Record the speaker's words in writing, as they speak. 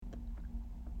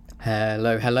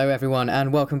Hello everyone,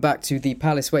 and welcome back to the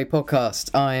Palace Way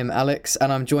podcast. I'm Alex,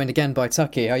 and I'm joined again by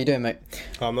Tuckey. How you doing, mate?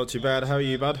 I'm not too bad. How are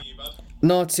you, bud?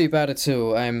 Not too bad at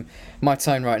all. My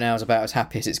tone right now is about as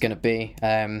happy as it's going to be.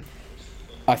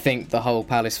 I think the whole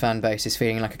Palace fan base is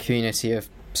feeling like a community of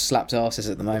slapped arses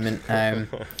at the moment.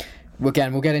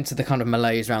 Again, we'll get into the kind of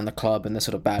malaise around the club and the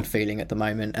sort of bad feeling at the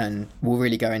moment, and we'll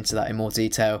really go into that in more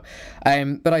detail.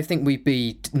 But I think we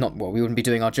wouldn't be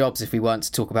doing our jobs if we weren't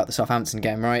to talk about the Southampton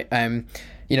game, right?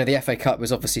 The FA Cup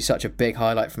was obviously such a big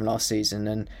highlight from last season,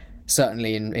 and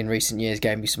certainly in recent years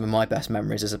gave me some of my best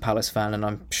memories as a Palace fan, and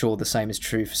I'm sure the same is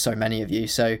true for so many of you.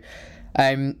 So,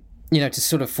 to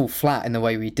sort of fall flat in the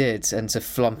way we did and to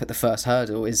flump at the first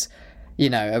hurdle is,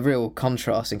 a real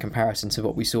contrast in comparison to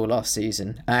what we saw last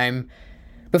season.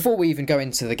 Before we even go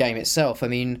into the game itself,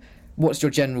 what's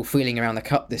your general feeling around the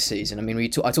cup this season?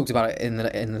 I talked about it in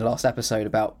the last episode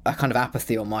about a kind of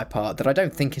apathy on my part that I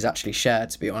don't think is actually shared,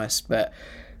 to be honest. But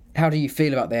how do you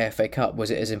feel about the FA Cup?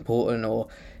 Was it as important, or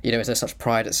is there such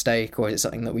pride at stake, or is it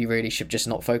something that we really should just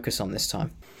not focus on this time?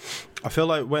 I feel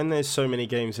like when there's so many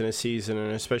games in a season,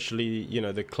 and especially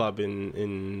the club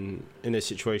in a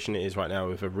situation it is right now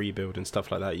with a rebuild and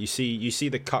stuff like that, you see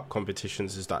the cup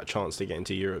competitions as that chance to get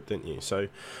into Europe, didn't you? So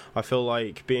I feel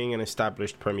like being an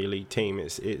established Premier League team,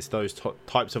 it's those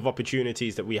types of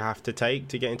opportunities that we have to take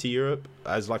to get into Europe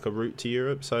as like a route to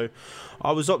Europe. So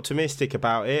I was optimistic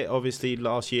about it. Obviously,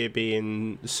 last year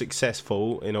being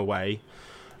successful in a way.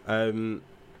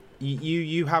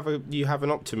 You have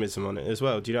an optimism on it as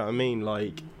well. Do you know what I mean?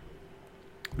 Like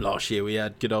last year we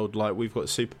had good old we've got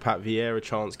Super Pat Vieira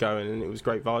chance going, and it was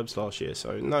great vibes last year.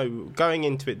 So no, going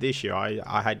into it this year,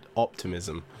 I had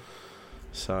optimism.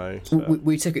 So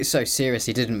we took it so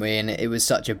seriously, didn't we? And it was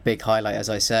such a big highlight, as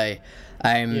I say.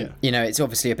 It's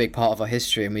obviously a big part of our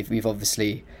history, and we've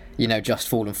obviously just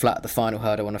fallen flat at the final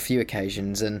hurdle on a few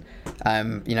occasions. And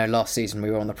last season we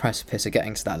were on the precipice of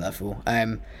getting to that level.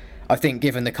 I think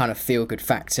given the kind of feel-good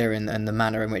factor and the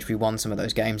manner in which we won some of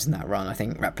those games in that run, I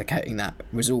think replicating that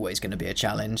was always going to be a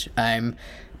challenge.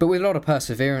 But with a lot of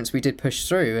perseverance, we did push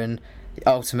through, and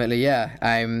ultimately,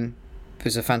 it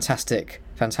was a fantastic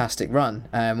run,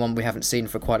 one we haven't seen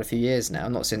for quite a few years now,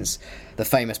 not since the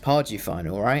famous Pardew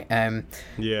final, right?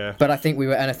 But I think we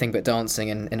were anything but dancing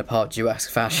in a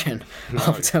Pardew-esque fashion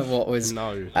after what was...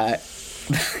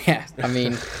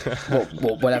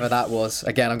 whatever that was.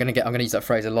 Again, I'm gonna use that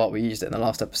phrase a lot. We used it in the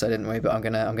last episode, didn't we? But I'm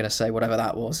gonna say whatever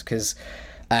that was, because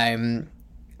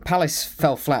Palace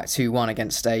fell flat 2-1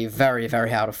 against a very,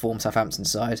 very out of form Southampton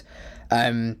side.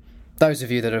 Those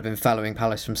of you that have been following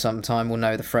Palace from some time will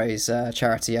know the phrase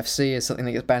charity FC is something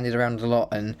that gets bandied around a lot.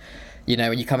 And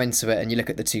when you come into it and you look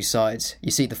at the two sides,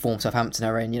 you see the form Southampton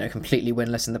are in, completely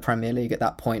winless in the Premier League at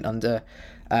that point under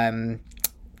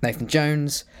Nathan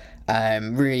Jones.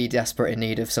 Really desperate in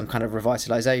need of some kind of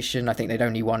revitalisation. I think they'd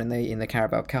only won in the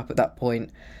Carabao Cup at that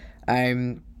point.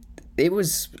 It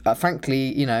was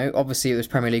frankly, obviously it was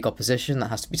Premier League opposition that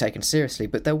has to be taken seriously,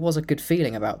 but there was a good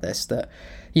feeling about this that,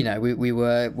 we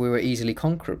were easily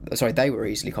conquerable. Sorry, they were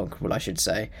easily conquerable, I should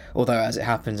say. Although, as it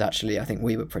happens, actually, I think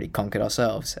we were pretty conquered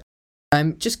ourselves.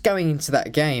 Just going into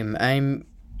that game,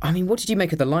 what did you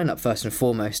make of the lineup first and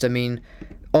foremost?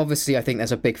 Obviously, I think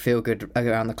there's a big feel-good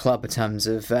around the club in terms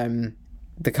of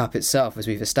the cup itself, as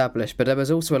we've established, but there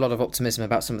was also a lot of optimism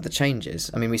about some of the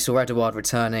changes. We saw Edouard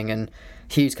returning and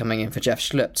Hughes coming in for Jeff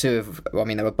Schlupp,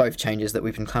 they were both changes that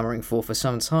we've been clamouring for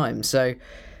some time. So,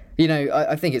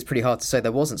 I think it's pretty hard to say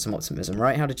there wasn't some optimism,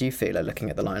 right? How did you feel looking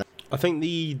at the lineup? I think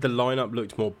the lineup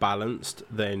looked more balanced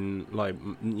than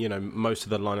most of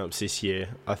the lineups this year.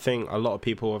 I think a lot of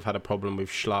people have had a problem with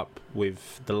Schlupp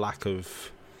with the lack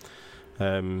of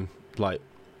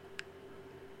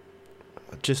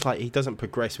he doesn't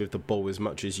progress with the ball as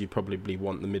much as you probably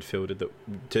want the midfielder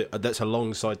that's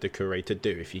alongside the Doucouré to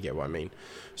do, if you get what I mean.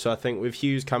 So I think with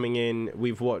Hughes coming in,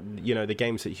 the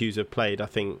games that Hughes have played, I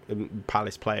think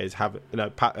Palace fans,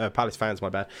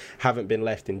 haven't been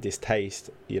left in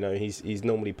distaste. He's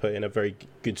normally put in a very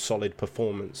good, solid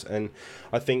performance, and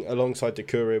I think alongside the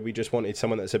Doucouré, we just wanted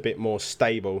someone that's a bit more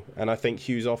stable, and I think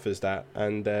Hughes offers that.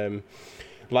 And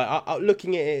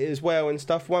looking at it as well and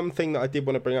stuff, one thing that I did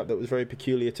want to bring up that was very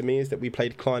peculiar to me is that we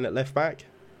played Klein at left back.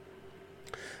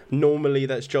 Normally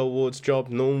that's Joel Ward's job.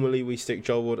 Normally we stick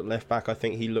Joel Ward at left back. I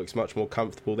think he looks much more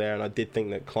comfortable there, and I did think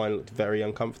that Klein looked very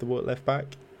uncomfortable at left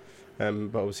back.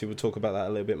 But obviously we'll talk about that a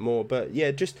little bit more. But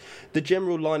yeah, just the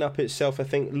general lineup itself, I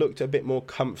think, looked a bit more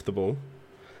comfortable.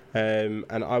 And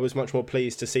I was much more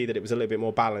pleased to see that it was a little bit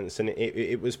more balanced, and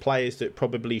it was players that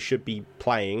probably should be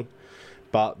playing,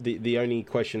 But the only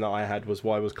question that I had was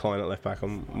why was Klein at left back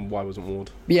and why wasn't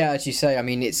Ward? Yeah, as you say, I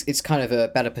mean, it's kind of a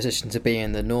better position to be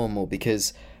in than normal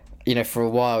because, for a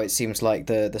while it seems like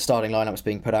the starting lineups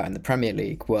being put out in the Premier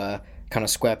League were kind of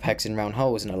square pegs in round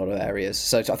holes in a lot of areas.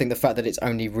 So I think the fact that it's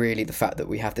only really the fact that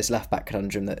we have this left back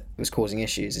conundrum that was causing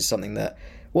issues is something that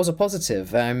was a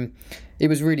positive. It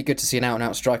was really good to see an out and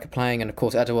out striker playing, and of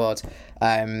course Edouard,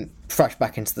 fresh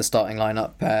back into the starting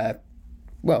lineup.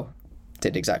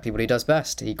 Did exactly what he does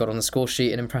best. He got on the score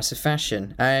sheet in impressive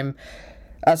fashion.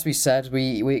 As we said,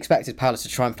 we expected Palace to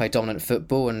try and play dominant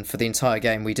football, and for the entire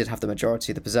game we did have the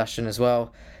majority of the possession as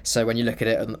well. So when you look at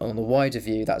it on the wider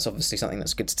view, that's obviously something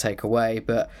that's good to take away.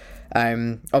 But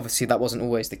obviously that wasn't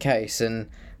always the case, and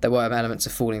there were elements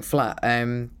of falling flat.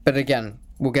 But again,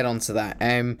 we'll get on to that.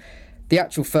 The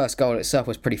actual first goal itself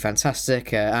was pretty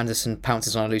fantastic. Anderson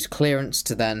pounces on a loose clearance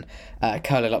to then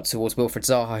curl it up towards Wilfried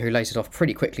Zaha, who laid it off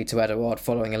pretty quickly to Edouard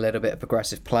following a little bit of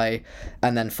progressive play,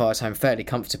 and then fires home fairly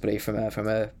comfortably from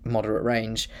a moderate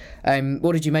range.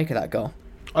 What did you make of that goal?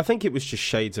 I think it was just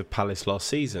shades of Palace last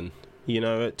season.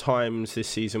 At times this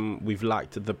season we've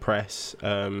lacked the press,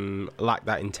 lacked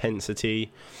that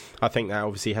intensity. I think that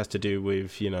obviously has to do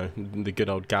with, the good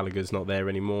old Gallagher's not there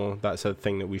anymore. That's a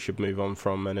thing that we should move on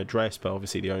from and address, but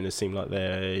obviously the owners seem like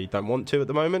they don't want to at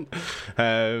the moment.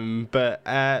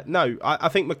 No, I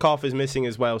think MacArthur's missing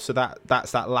as well, so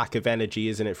that's that lack of energy,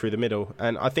 isn't it, through the middle?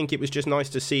 And I think it was just nice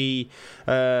to see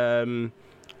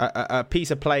a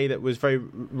piece of play that was very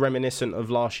reminiscent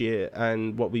of last year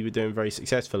and what we were doing very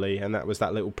successfully, and that was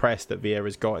that little press that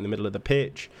Vieira's got in the middle of the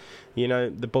pitch.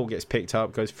 The ball gets picked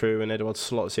up, goes through, and Edouard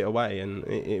slots it away, and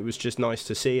it was just nice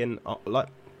to see. And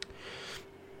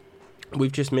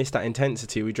we've just missed that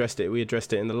intensity. We addressed it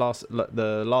in the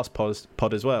last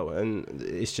pod as well, and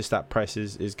it's just that press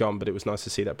is gone. But it was nice to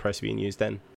see that press being used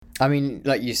then. I mean,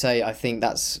 like you say, I think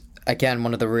that's again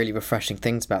one of the really refreshing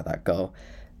things about that goal.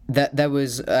 That there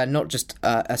was not just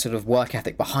a sort of work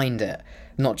ethic behind it,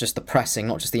 not just the pressing,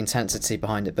 not just the intensity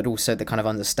behind it, but also the kind of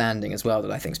understanding as well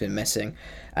that I think's been missing.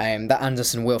 That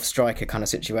Anderson-Wilf striker kind of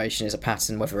situation is a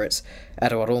pattern, whether it's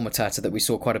Edouard or Matata, that we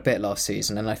saw quite a bit last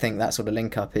season, and I think that sort of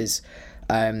link-up is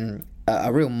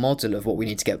a real model of what we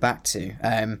need to get back to.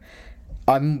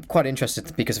 I'm quite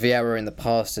interested because Vieira in the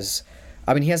past has...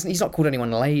 I mean, he's not called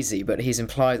anyone lazy, but he's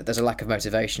implied that there's a lack of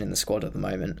motivation in the squad at the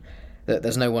moment. That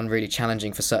there's no one really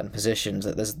challenging for certain positions,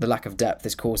 that there's the lack of depth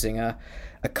is causing a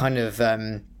kind of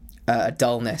a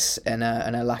dullness and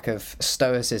a lack of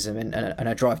stoicism and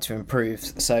a drive to improve.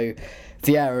 So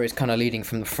Vieira is kind of leading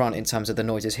from the front in terms of the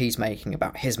noises he's making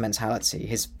about his mentality,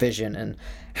 his vision, and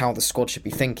how the squad should be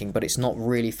thinking, but it's not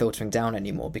really filtering down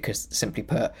anymore because, simply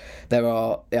put, there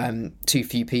are too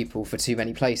few people for too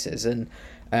many places, and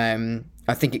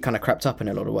I think it kind of crept up in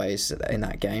a lot of ways in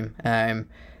that game.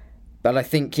 But I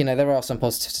think, there are some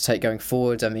positives to take going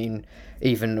forward. I mean,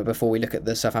 even before we look at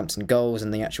the Southampton goals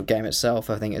and the actual game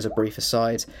itself, I think as a brief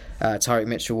aside, Tyreek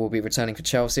Mitchell will be returning for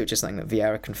Chelsea, which is something that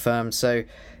Vieira confirmed. So,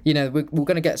 we're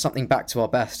going to get something back to our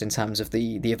best in terms of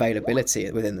the availability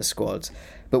within the squad.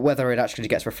 But whether it actually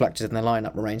gets reflected in the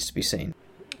lineup remains to be seen.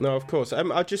 No, of course.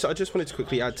 I just wanted to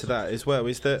quickly add to that as well,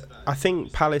 is that I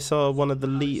think Palace are one of the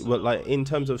least, in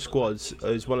terms of squads,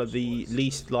 is one of the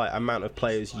least amount of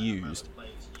players used.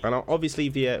 And obviously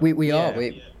Vieira...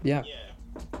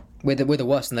 We're the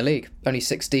worst in the league. Only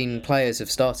 16 players have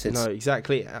started. No,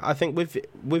 exactly. I think with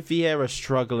Vieira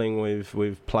struggling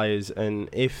with players, and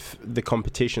if the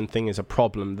competition thing is a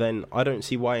problem, then I don't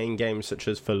see why in games such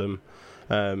as Fulham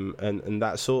and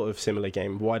that sort of similar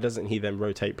game, why doesn't he then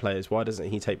rotate players? Why doesn't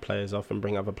he take players off and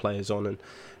bring other players on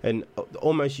and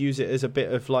almost use it as a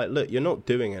bit of look, you're not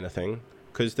doing anything.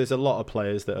 Because there's a lot of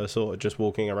players that are sort of just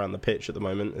walking around the pitch at the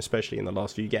moment, especially in the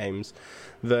last few games,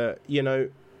 that,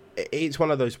 it's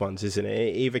one of those ones, isn't it?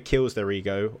 It either kills their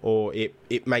ego or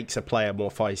it makes a player more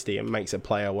feisty and makes a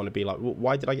player want to be like, well,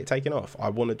 why did I get taken off? I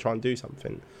want to try and do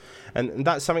something. And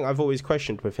that's something I've always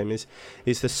questioned with him is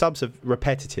the subs are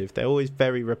repetitive. They're always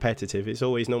very repetitive. It's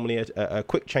always normally a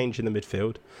quick change in the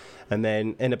midfield. And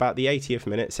then in about the 80th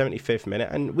minute, 75th minute,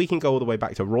 and we can go all the way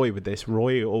back to Roy with this.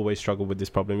 Roy always struggled with this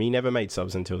problem. He never made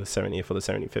subs until the 70th or the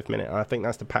 75th minute. And I think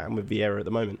that's the pattern with Vieira at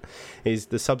the moment, is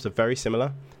the subs are very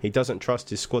similar. He doesn't trust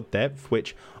his squad depth,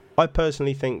 which I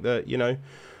personally think that,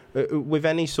 with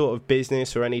any sort of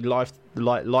business or any life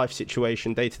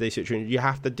situation, day-to-day situation, you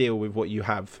have to deal with what you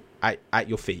have at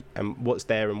your feet and what's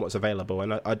there and what's available,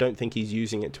 and I don't think he's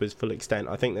using it to his full extent.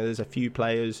 I think that there's a few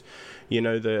players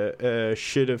that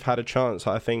should have had a chance.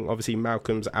 I think obviously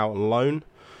Malcolm's out on loan,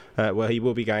 he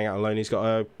will be going out on loan. He's got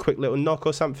a quick little knock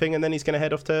or something, and then he's going to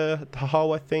head off to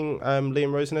Hull, I think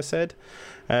Liam Rosen has said.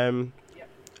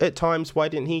 at times, why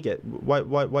didn't he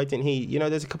why didn't he, you know,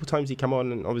 there's a couple of times he come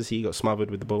on and obviously he got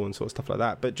smothered with the ball and sort of stuff like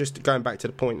that. But just going back to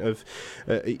the point of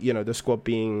you know, the squad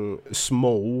being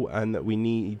small and that we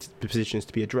need the positions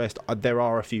to be addressed, there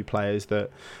are a few players that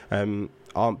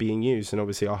aren't being used, and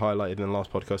obviously I highlighted in the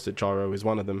last podcast that Gyro is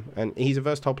one of them, and he's a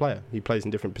versatile player. He plays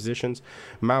in different positions.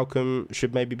 Malcolm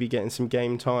should maybe be getting some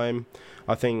game time.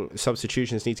 I think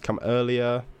substitutions need to come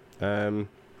earlier.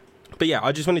 But yeah,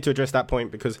 I just wanted to address that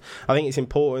point because I think it's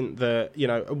important that, you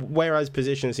know, whereas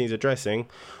positions he's addressing,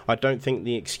 I don't think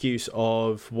the excuse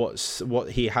of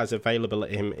what he has available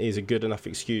at him is a good enough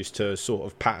excuse to sort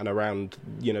of pattern around,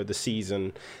 you know, the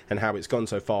season and how it's gone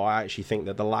so far. I actually think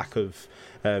that the lack of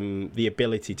the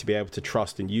ability to be able to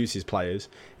trust and use his players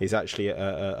is actually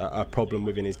a problem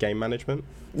within his game management.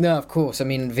 No, of course. I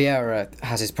mean, Vieira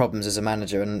has his problems as a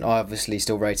manager, and I obviously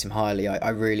still rate him highly. I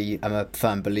really am a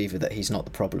firm believer that he's not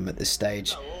the problem at this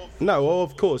stage. No,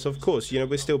 of course. You know,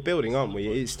 we're still building, aren't we?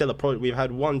 It's still a project. We've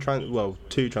had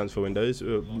two transfer windows.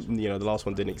 You know, the last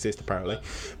one didn't exist apparently,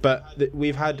 but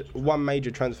we've had one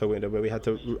major transfer window where we had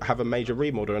to have a major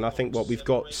remodel, and I think we've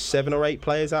got 7 or 8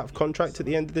 players out of contract at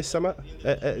the end of this summer,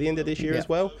 at the end of this year as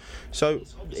well. So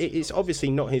it's obviously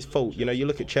not his fault. You know, you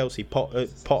look at Chelsea.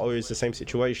 Potter is the same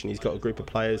situation. He's got a group of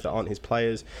players that aren't his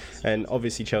players, and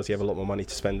obviously Chelsea have a lot more money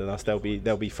to spend than us. They'll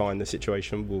be fine. The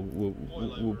situation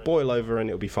will boil over and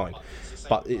it'll be fine.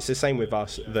 But it's the same with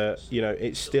us, that, you know,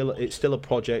 it's still a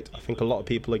project. I think a lot of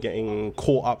people are getting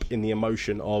caught up in the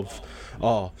emotion of,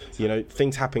 you know,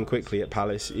 things happen quickly at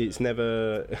Palace.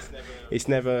 We're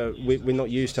not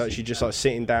used to actually just like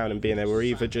sitting down and being there. We're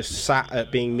either just sat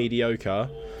at being mediocre,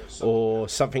 or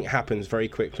something happens very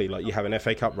quickly, like you have an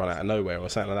FA Cup run out of nowhere or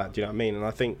something like that. Do you know what I mean? And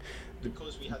I think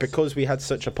because we had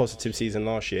such a positive season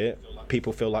last year,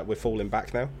 people feel like we're falling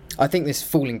back now. I think this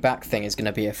falling back thing is going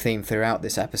to be a theme throughout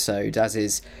this episode, as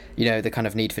is, you know, the kind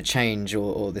of need for change,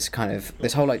 or this kind of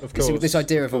this whole this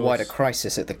idea of a wider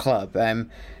crisis at the club.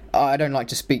 I don't like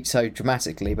to speak so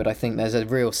dramatically, but I think there's a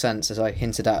real sense, as I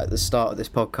hinted at the start of this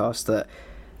podcast, that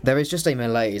there is just a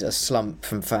malaise, a slump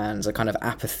from fans, a kind of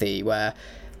apathy where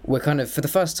we're kind of, for the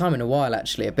first time in a while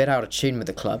actually, a bit out of tune with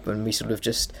the club, and we sort of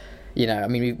just, you know, I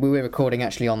mean, we were recording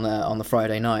actually on the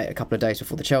Friday night, a couple of days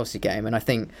before the Chelsea game, and I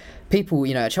think people,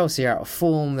 you know, at Chelsea are out of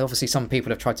form. Obviously, some people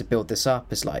have tried to build this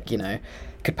up as like, you know,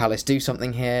 could Palace do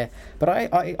something here? But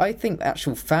I think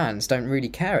actual fans don't really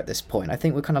care at this point. I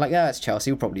think we're kind of like, yeah, it's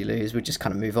Chelsea, we'll probably lose, we'll just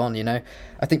kind of move on, you know.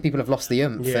 I think people have lost the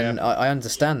oomph, and I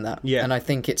understand that. Yeah. And I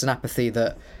think it's an apathy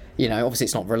that, you know, obviously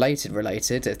it's not related.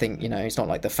 I think, you know, it's not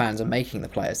like the fans are making the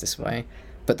players this way,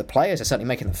 but the players are certainly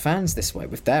making the fans this way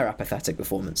with their apathetic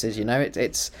performances. You know,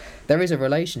 there is a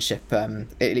relationship,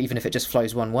 even if it just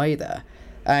flows one way there.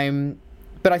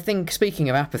 But I think, speaking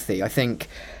of apathy, I think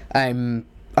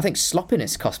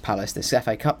sloppiness cost Palace this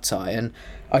FA Cup tie, and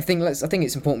I think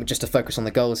it's important just to focus on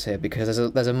the goals here, because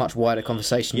there's a much wider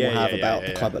conversation we'll have about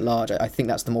the club at large. I think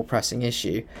that's the more pressing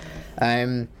issue.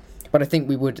 But I think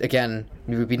we would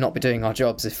not be doing our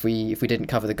jobs if we didn't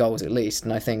cover the goals at least,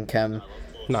 and I think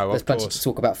there's plenty to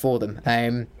talk about for them.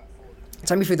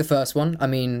 Take me through the first one. I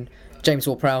mean, James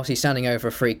Ward-Prowse, he's standing over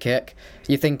a free kick.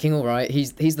 You're thinking, all right,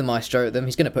 he's the maestro at them.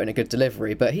 He's going to put in a good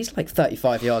delivery, but he's like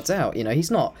 35 yards out. You know, he's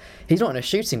not in a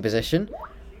shooting position.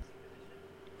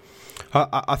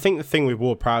 I think the thing with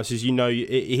Ward-Prowse is, you know,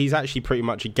 he's actually pretty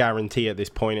much a guarantee at this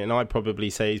point, and I'd probably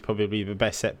say he's probably the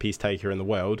best set piece taker in the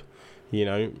world. You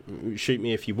know, shoot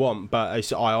me if you want,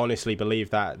 but I honestly believe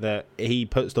that he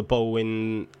puts the ball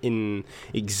in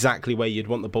exactly where you'd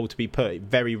want the ball to be put.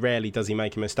 Very rarely does he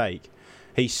make a mistake.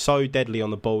 He's so deadly on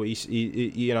the ball.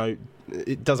 He you know,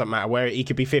 it doesn't matter where he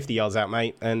could be 50 yards out,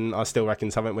 mate, and I still reckon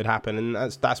something would happen.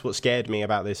 And that's what scared me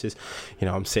about this is, you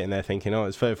know, I'm sitting there thinking,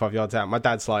 it's 35 yards out. My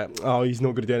dad's like, he's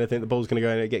not going to do anything. The ball's going to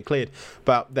go in and get cleared.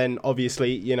 But then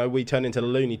obviously, you know, we turn into the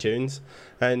Looney Tunes,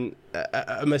 and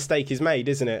a mistake is made,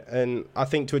 isn't it? And I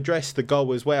think to address the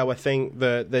goal as well, I think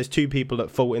that there's two people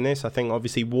at fault in this. I think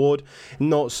obviously Ward,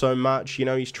 not so much. You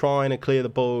know, he's trying to clear the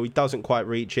ball. He doesn't quite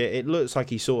reach it. It looks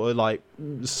like he sort of like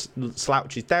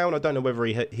slouches down. I don't know whether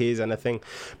he hears anything.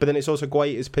 But then it's also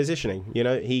Guaita's positioning. You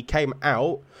know, he came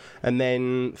out and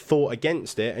then thought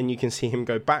against it, and you can see him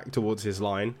go back towards his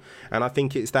line. And I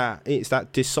think it's that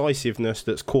decisiveness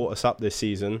that's caught us up this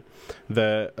season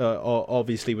that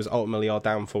obviously was ultimately our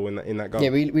downfall in that goal. Yeah,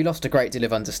 we lost a great deal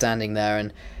of understanding there,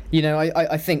 and you know,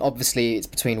 I think obviously it's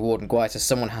between Ward and Guaita.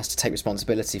 Someone has to take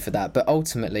responsibility for that. But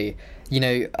ultimately, you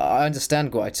know, I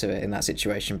understand Guaita in that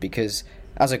situation, because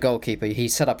as a goalkeeper, he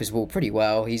set up his wall pretty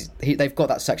well. They've got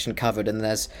that section covered, and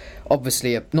there's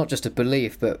obviously not just a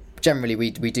belief, but generally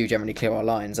we do generally clear our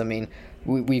lines. I mean,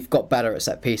 we've got better at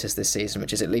set pieces this season,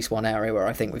 which is at least one area where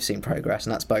I think we've seen progress,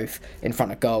 and that's both in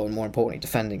front of goal and more importantly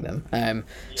defending them.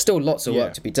 Still lots of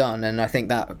work to be done, and I think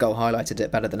that goal highlighted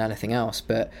it better than anything else.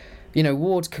 But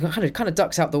Ward kind of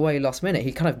ducks out the way last minute.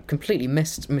 He kind of completely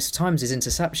mistimes his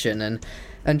interception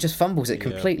and just fumbles it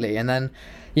completely. And then,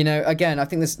 again, I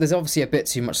think there's obviously a bit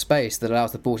too much space that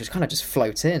allows the ball to kind of just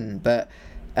float in. But,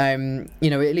 at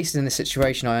least in this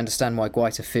situation, I understand why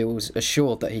Guaita feels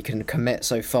assured that he can commit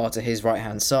so far to his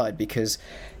right-hand side because,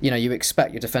 you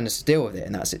expect your defenders to deal with it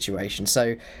in that situation.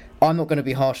 So I'm not going to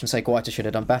be harsh and say Guaita should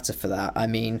have done better for that. I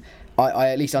mean, I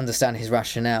at least understand his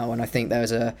rationale, and I think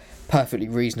there's a perfectly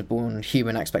reasonable and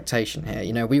human expectation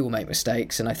here. We all make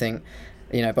mistakes, and I think,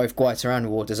 both Guaita and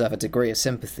Ward deserve a degree of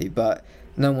sympathy, but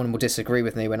no one will disagree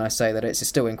with me when I say that it's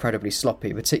still incredibly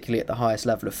sloppy, particularly at the highest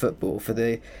level of football, for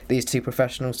these two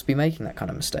professionals to be making that kind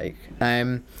of mistake.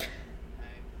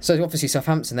 So obviously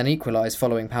Southampton then equalised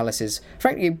following Palace's,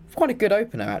 frankly, quite a good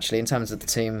opener actually in terms of the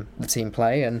team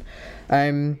play, and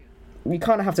we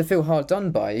kind of have to feel hard done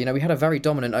by. We had a very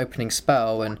dominant opening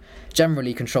spell and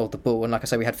generally controlled the ball, and like I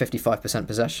say, we had 55%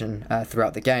 possession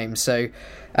throughout the game. So,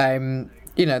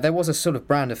 there was a sort of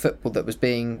brand of football that was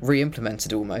being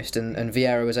re-implemented almost, and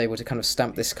Vieira was able to kind of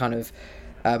stamp this kind of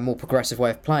more progressive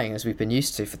way of playing as we've been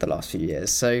used to for the last few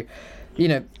years. So,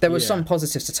 there were some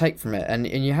positives to take from it, and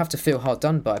you have to feel hard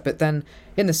done by. But then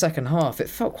in the second half,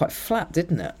 it felt quite flat,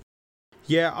 didn't it?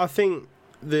 Yeah, I think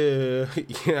I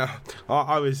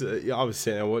was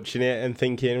sitting there watching it and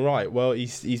thinking, right, well,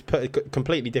 he's put a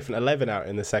completely different 11 out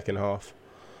in the second half.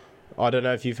 I don't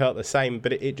know if you felt the same,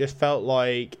 but it just felt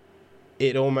like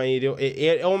it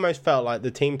almost felt like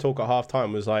the team talk at half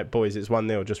time was like, boys, it's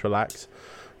 1-0, just relax.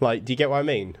 Like, do you get what I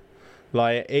mean?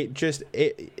 Like, it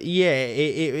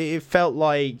felt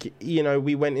like,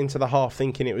 we went into the half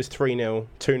thinking it was 3-0,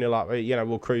 2-0 up,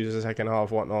 we'll cruise the second half,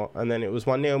 whatnot, and then it was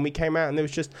 1-0, and we came out and there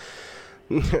was just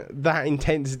that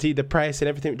intensity, the press and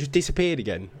everything just disappeared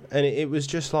again. And it was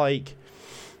just like,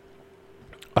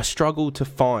 I struggled to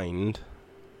find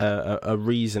a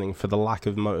reasoning for the lack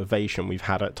of motivation we've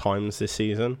had at times this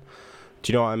season.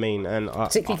 Do you know what I mean? And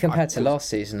particularly compared to last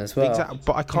season as well. Exactly,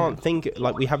 but I can't think,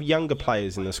 like, we have younger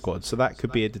players in the squad, so that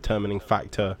could be a determining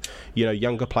factor.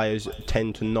 Younger players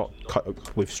tend to not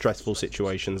cope with stressful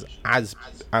situations as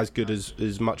good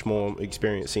as much more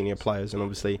experienced senior players. And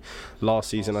obviously, last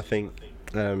season, I think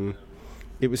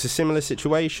it was a similar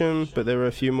situation, but there were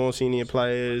a few more senior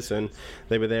players, and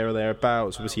they were there or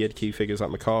thereabouts. Obviously, you had key figures like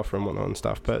MacArthur and whatnot and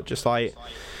stuff, but just like,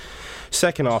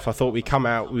 second half, I thought we come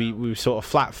out, we were sort of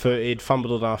flat-footed,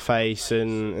 fumbled on our face,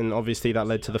 and obviously that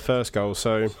led to the first goal.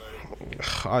 So,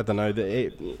 I don't know,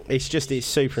 it's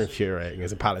super infuriating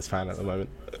as a Palace fan at the moment.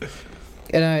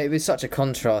 It was such a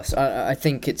contrast. I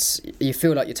think you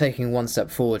feel like you're taking one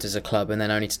step forward as a club and then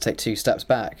only to take two steps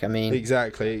back. I mean,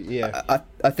 exactly, yeah.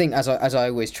 I think as I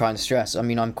always try and stress, I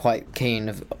mean, I'm quite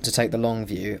keen to take the long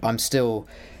view. I'm still,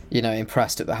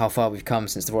 impressed at how far we've come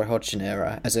since the Roy Hodgson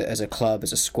era as a club,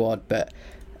 as a squad. But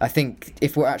I think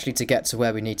if we're actually to get to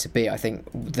where we need to be, I think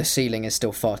the ceiling is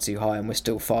still far too high and we're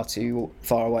still far too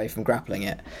far away from grappling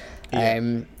it.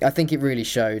 Yeah. I think it really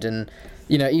showed, and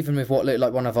even with what looked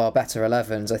like one of our better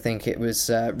 11s, I think it was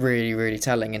really, really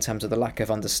telling in terms of the lack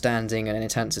of understanding and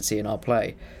intensity in our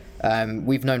play.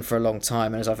 We've known for a long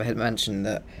time, and as I've mentioned,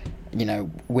 that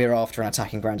we're after an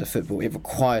attacking brand of football. It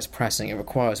requires pressing, it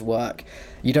requires work.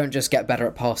 You don't just get better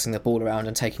at passing the ball around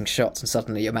and taking shots and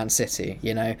suddenly you're Man City.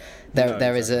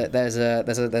 There's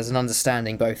an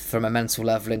understanding both from a mental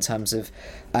level in terms of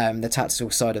the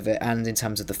tactical side of it and in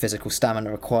terms of the physical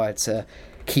stamina required to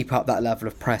keep up that level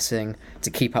of pressing, to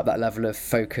keep up that level of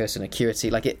focus and acuity.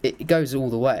 Like it goes all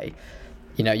the way.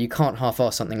 You can't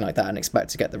half-arse something like that and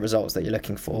expect to get the results that you're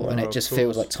looking for. And it just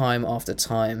feels like time after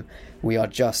time we are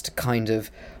just kind of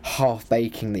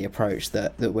half-baking the approach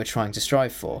that we're trying to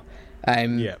strive for.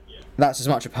 That's as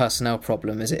much a personnel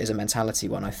problem as it is a mentality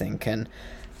one, I think.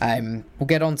 And we'll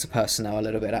get on to personnel a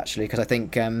little bit, actually, because I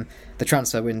think the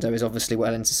transfer window is obviously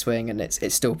well into swing and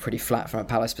it's still pretty flat from a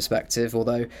Palace perspective,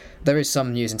 although there is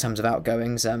some news in terms of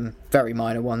outgoings, very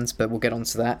minor ones, but we'll get on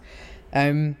to that.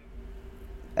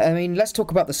 I mean, let's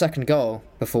talk about the second goal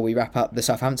before we wrap up the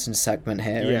Southampton segment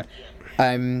here. Yeah.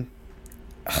 And,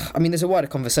 I mean, there's a wider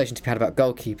conversation to be had about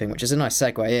goalkeeping, which is a nice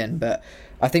segue in, but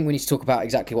I think we need to talk about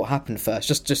exactly what happened first,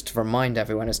 just to remind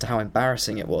everyone as to how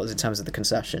embarrassing it was in terms of the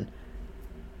concession.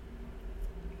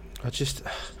 I think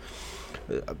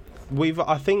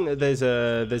that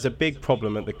there's a big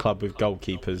problem at the club with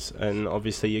goalkeepers, and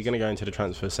obviously you're going to go into the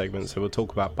transfer segment, so we'll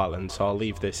talk about Butland, so I'll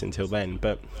leave this until then.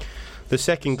 But the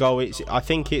second goal, it's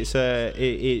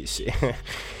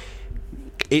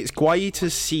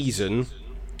Guaita's season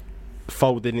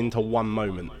folded into one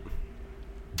moment.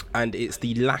 And it's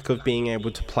the lack of being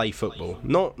able to play football,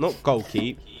 not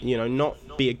goalkeep,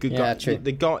 not be a good guy. True.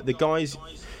 The guys,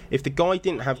 if the guy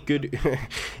didn't have good,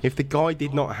 if the guy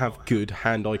did not have good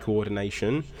hand-eye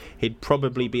coordination, he'd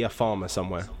probably be a farmer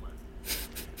somewhere.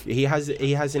 He has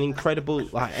an incredible,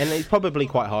 and it's probably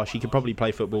quite harsh. He could probably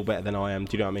play football better than I am.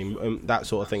 Do you know what I mean? That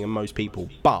sort of thing, and most people,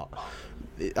 but.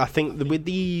 I think with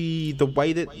the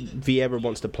way that Vieira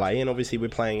wants to play, and obviously we're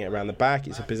playing it around the back,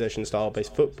 it's a possession style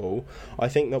based football. I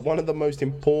think that one of the most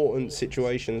important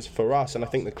situations for us, and I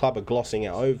think the club are glossing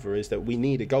it over, is that we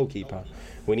need a goalkeeper.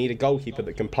 We need a goalkeeper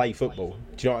that can play football.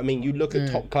 Do you know what I mean? You look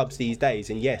at top clubs these days,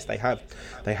 and yes, they have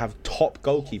top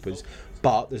goalkeepers,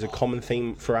 but there's a common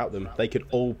theme throughout them. They could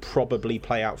all probably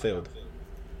play outfield.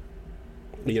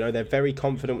 They're very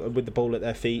confident with the ball at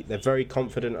their feet. They're very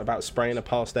confident about spraying a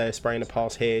pass there, spraying a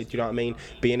pass here. Do you know what I mean?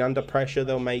 Being under pressure,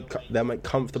 they'll make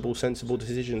comfortable, sensible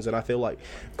decisions. And I feel like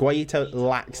Guaita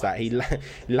lacks that. He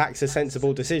lacks a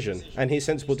sensible decision. And his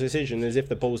sensible decision is if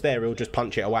the ball's there, he'll just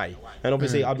punch it away. And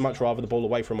obviously, I'd much rather the ball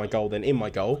away from my goal than in my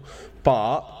goal.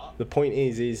 But the point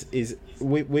is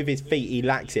with his feet, he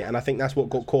lacks it, and I think that's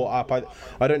what got caught up.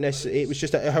 I don't necessarily. It was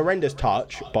just a horrendous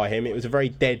touch by him. It was a very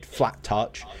dead, flat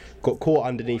touch. Got caught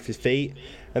underneath his feet,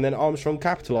 and then Armstrong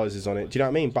capitalises on it. Do you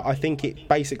know what I mean? But I think it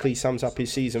basically sums up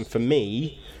his season for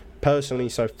me, personally,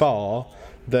 so far.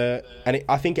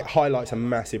 I think it highlights a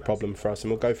massive problem for us,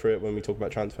 and we'll go through it when we talk about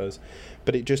transfers.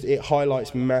 But it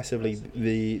highlights massively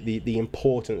the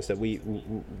importance that we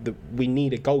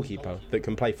need a goalkeeper that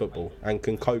can play football and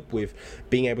can cope with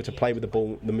being able to play with the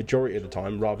ball the majority of the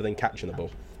time rather than catching the ball.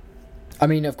 I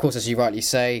mean, of course, as you rightly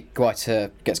say, Guaita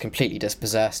gets completely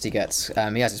dispossessed. He has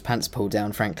his pants pulled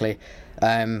down, frankly.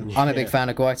 I'm a big fan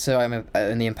of Guaita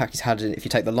and the impact he's had if you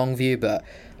take the long view, but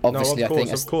obviously, of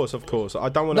course. I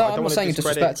don't want to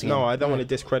discredit. No, I don't want to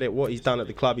discredit what he's done at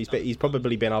the club. He's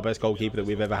probably been our best goalkeeper that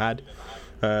we've ever had.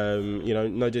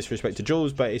 No disrespect to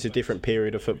Jules, but it's a different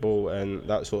period of football and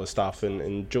that sort of stuff.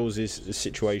 And Jules'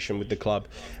 situation with the club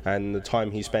and the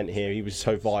time he spent here, he was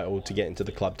so vital to get into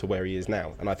the club to where he is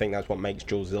now. And I think that's what makes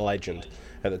Jules a legend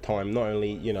at the time. Not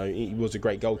only, he was a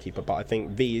great goalkeeper, but I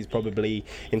think V is probably,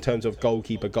 in terms of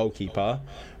goalkeeper,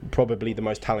 probably the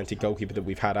most talented goalkeeper that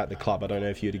we've had at the club. I don't know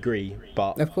if you'd agree,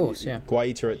 but of course, yeah.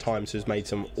 Guaita at times has made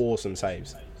some awesome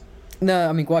saves. No,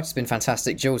 I mean, Guaita's been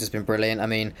fantastic. Jules has been brilliant. I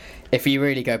mean, if you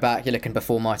really go back, you're looking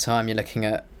before my time, you're looking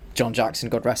at John Jackson,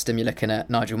 God rest him, you're looking at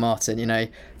Nigel Martin,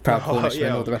 proud Cornishman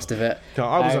and all the rest of it. No,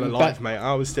 I wasn't alive, mate.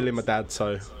 I was still in my dad,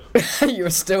 so... You were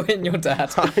still in your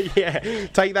dad. Yeah,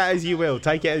 take that as you will.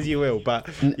 Take it as you will. But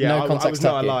yeah, no I was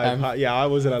not Tuckey. alive. I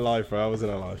wasn't alive, bro. I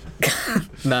wasn't alive.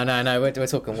 No. We're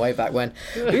talking way back when.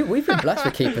 We've been blessed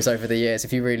with keepers over the years.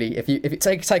 If you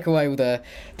take away all the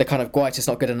kind of Guaita's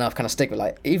not good enough kind of stigma,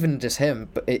 like even just him,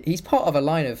 but he's part of a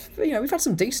line of we've had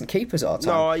some decent keepers at our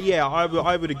time. No, yeah,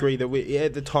 I would agree that we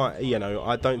at the time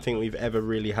I don't think we've ever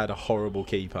really had a horrible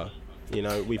keeper.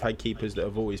 We've had keepers that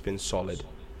have always been solid.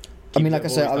 I mean, like I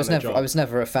said, I was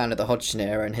never a fan of the Hodgson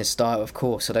era and his style, of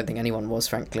course. I don't think anyone was,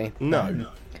 frankly. No.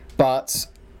 But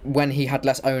when he had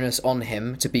less onus on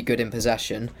him to be good in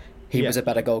possession, he was a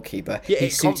better goalkeeper. Yeah, he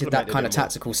suited that kind of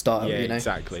tactical style, Yeah,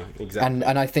 exactly. And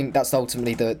I think that's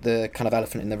ultimately the kind of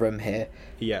elephant in the room here.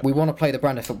 Yeah. We want to play the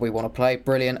brand of football we want to play.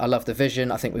 Brilliant. I love the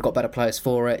vision. I think we've got better players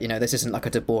for it. This isn't like a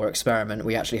De Boer experiment.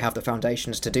 We actually have the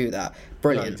foundations to do that.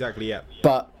 Brilliant. No, exactly, yeah.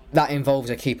 But that involves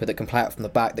a keeper that can play out from the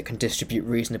back, that can distribute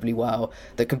reasonably well,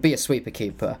 that can be a sweeper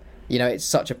keeper. It's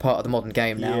such a part of the modern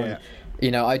game now. Yeah.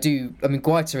 And,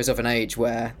 Guaita is of an age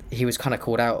where he was kind of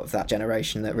called out of that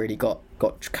generation that really got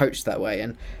coached that way.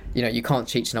 And, you can't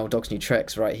teach an old dog's new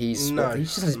tricks, right? He's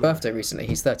just had his birthday recently.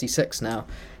 He's 36 now.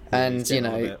 And,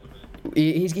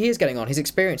 he is getting on. His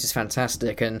experience is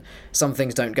fantastic, and some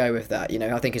things don't go with that.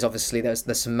 I think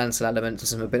there's some mental elements and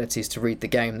some abilities to read the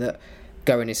game that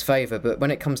go in his favour, but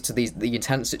when it comes to the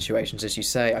intense situations, as you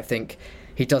say, I think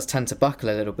he does tend to buckle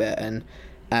a little bit and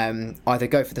either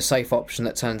go for the safe option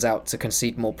that turns out to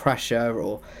concede more pressure,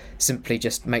 or simply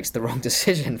just makes the wrong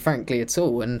decision, frankly, at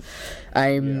all. And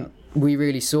we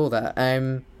really saw that.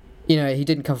 He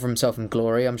didn't come from himself in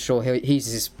glory. I'm sure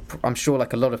I'm sure,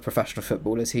 like a lot of professional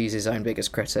footballers, he's his own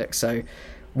biggest critic. So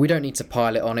we don't need to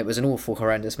pile it on. It was an awful,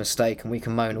 horrendous mistake, and we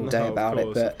can moan all day about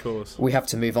it, but we have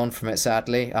to move on from it,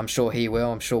 sadly. I'm sure he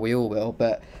will. I'm sure we all will.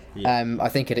 But I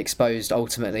think it exposed,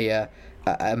 ultimately, a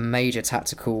major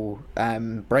tactical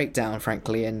breakdown,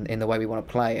 frankly, in the way we want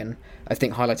to play, and I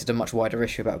think highlighted a much wider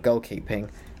issue about goalkeeping.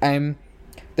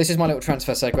 This is my little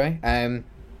transfer segue.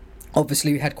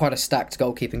 Obviously, we had quite a stacked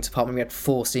goalkeeping department. We had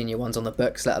 4 senior ones on the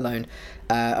books, let alone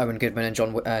Owen Goodman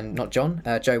and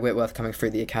Joe Whitworth coming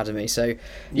through the academy. So,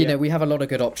 you know, we have a lot of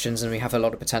good options and we have a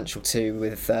lot of potential too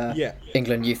with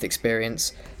England youth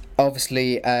experience.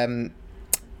 Obviously,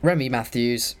 Remy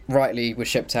Matthews rightly was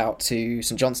shipped out to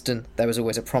St Johnstone. There was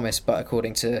always a promise, but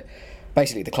according to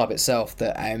basically the club itself,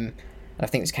 that I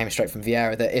think this came straight from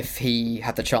Vieira, that if he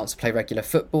had the chance to play regular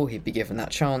football, he'd be given that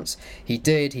chance. He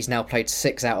did. He's now played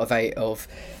 6 out of 8 of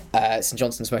St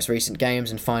Johnstone's most recent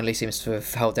games and finally seems to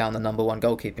have held down the number 1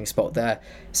 goalkeeping spot there.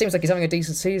 Seems like he's having a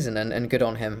decent season and good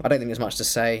on him. I don't think there's much to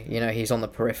say. You know, he's on the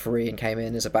periphery and came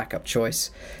in as a backup choice.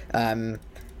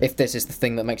 If this is the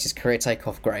thing that makes his career take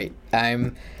off, great.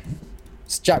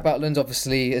 Jack Butland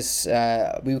obviously is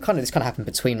this kind of happened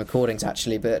between recordings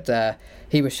actually, but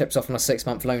he was shipped off on a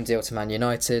 6-month loan deal to Man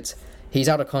United. He's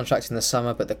out of contract in the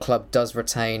summer, but the club does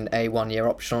retain a 1-year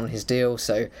option on his deal,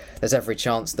 so there's every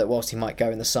chance that whilst he might go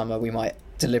in the summer, we might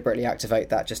deliberately activate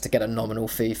that just to get a nominal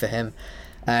fee for him.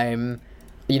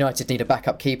 United need a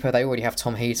backup keeper. They already have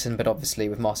Tom Heaton, but obviously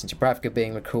with Marcin Dubravka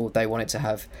being recalled, they wanted to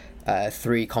have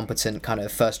 3 competent kind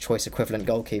of first choice equivalent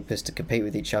goalkeepers to compete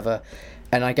with each other.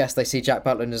 And I guess they see Jack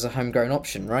Butland as a homegrown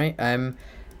option, right?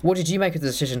 What did you make of the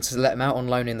decision to let him out on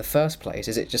loan in the first place?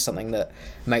 Is it just something that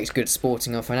makes good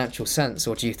sporting or financial sense,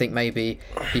 or do you think maybe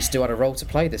he still had a role to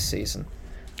play this season?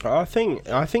 I think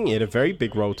he had a very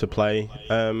big role to play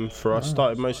for us.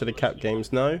 Started most of the cap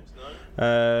games. No.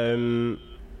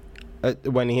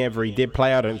 Whenever he did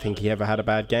play, I don't think he ever had a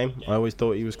bad game. I always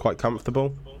thought he was quite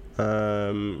comfortable.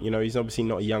 He's obviously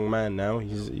not a young man now.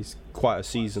 He's quite a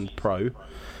seasoned pro.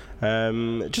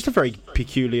 Just a very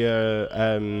peculiar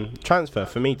transfer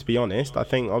for me, to be honest. I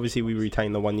think obviously we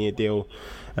retain the 1-year deal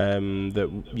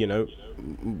that, you know,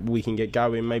 we can get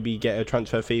going, maybe get a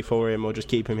transfer fee for him or just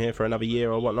keep him here for another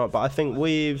year or whatnot. But I think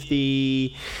with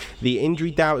the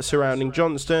injury doubts surrounding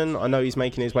Johnston, I know he's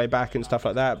making his way back and stuff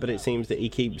like that, but it seems that he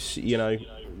keeps, you know,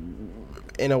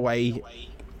 in a way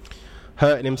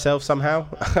hurting himself somehow.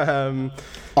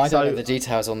 I don't know the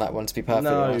details on that one, to be perfectly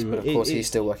honest, but of course he's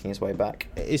still working his way back.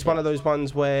 It's one of those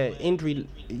ones where injuries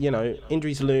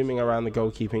looming around the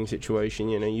goalkeeping situation.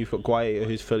 You know, you've got Guaita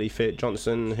who's fully fit,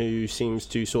 Johnson who seems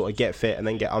to sort of get fit and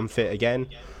then get unfit again.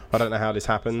 I don't know how this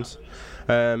happens.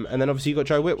 And then obviously you've got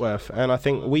Joe Whitworth, and I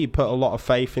think we put a lot of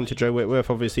faith into Joe Whitworth.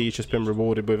 Obviously he's just been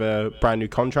rewarded with a brand new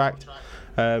contract.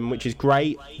 Which is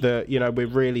great that, you know, we're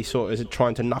really sort of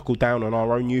trying to knuckle down on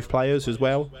our own youth players as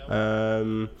well.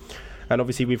 And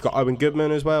obviously we've got Owen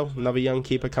Goodman as well, another young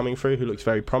keeper coming through who looks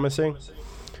very promising.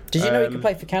 Did you know he could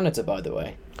play for Canada, by the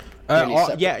way?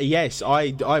 Yes.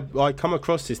 I come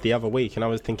across this the other week and I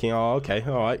was thinking, oh, okay,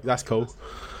 all right, that's cool.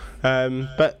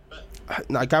 But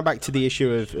now going back to the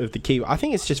issue of the keeper, I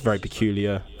think it's just a very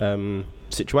peculiar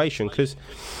situation because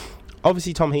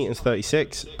obviously Tom Heaton's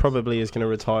 36, probably is going to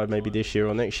retire maybe this year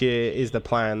or next year. Is the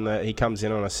plan that he comes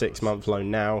in on a 6-month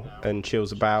loan now and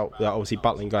chills about? Obviously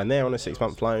Butland going there on a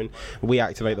 6-month loan. We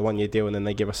activate the 1-year deal and then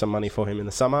they give us some money for him in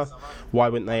the summer. Why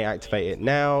wouldn't they activate it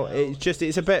now?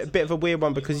 It's a bit of a weird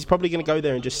one because he's probably going to go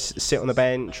there and just sit on the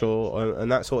bench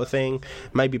and that sort of thing.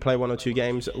 Maybe play 1 or 2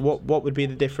 games. What would be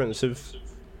the difference of,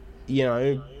 you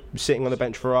know, sitting on the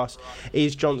bench for us?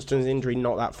 Is Johnston's injury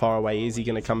not that far away? Is he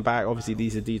going to come back? Obviously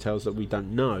these are details that we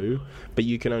don't know, but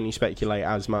you can only speculate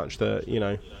as much that, you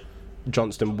know,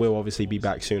 Johnston will obviously be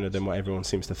back sooner than what everyone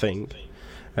seems to think.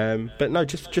 But no,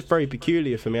 just very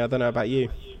peculiar for me. I don't know about you.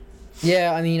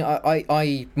 Yeah, I mean,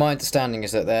 I my understanding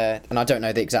is that they're, and I don't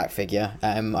know the exact figure,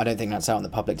 I don't think that's out in the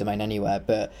public domain anywhere,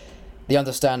 but the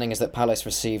understanding is that Palace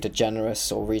received a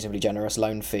generous or reasonably generous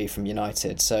loan fee from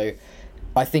United, so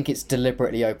I think it's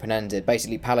deliberately open-ended.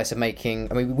 Basically, Palace are making...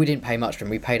 I mean, we didn't pay much for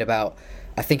him. We paid about...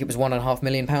 I think it was £1.5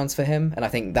 million for him, and I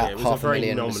think that it was half a very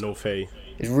million nominal fee.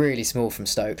 It's really small from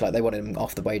Stoke. Like, they wanted him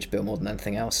off the wage bill more than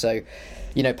anything else. So,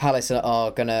 you know, Palace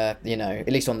are going to, you know, at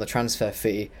least on the transfer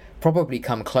fee, probably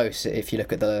come close if you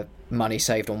look at the money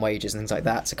saved on wages and things like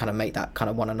that to kind of make that kind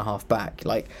of 1.5 back.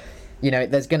 Like, you know,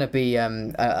 there's going to be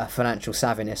a financial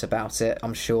savviness about it,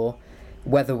 I'm sure.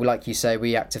 Whether, like you say,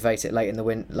 we activate it late in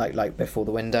the like before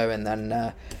the window, and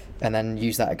then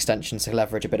use that extension to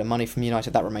leverage a bit of money from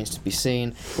United, that remains to be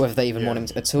seen. Whether they even want him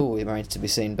at all, it remains to be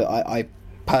seen. But I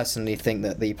personally think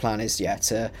that the plan is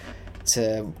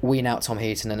to wean out Tom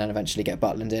Heaton and then eventually get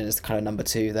Butland in as the kind of number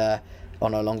 2 there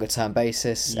on a longer term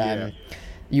basis.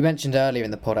 You mentioned earlier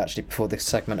in the pod, actually, before this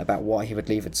segment, about why he would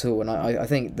leave at all, and I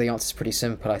think the answer is pretty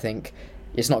simple. I think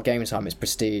it's not game time, it's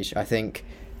prestige. I think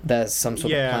there's some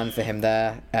sort of plan for him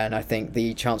there, and I think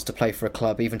the chance to play for a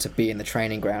club, even to be in the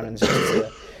training ground and just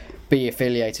to be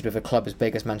affiliated with a club as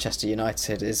big as Manchester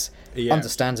United is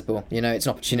understandable. You know, it's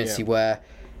an opportunity where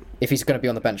if he's going to be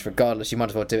on the bench regardless, you might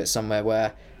as well do it somewhere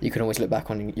where you can always look back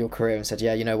on your career and said,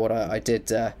 yeah, you know what, I did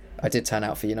turn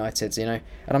out for United, you know,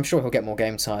 and I'm sure he'll get more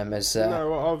game time as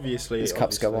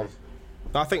cups go on.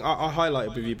 I think I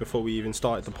highlighted with you before we even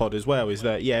started the pod as well, is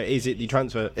that is it the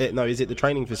transfer? Is it the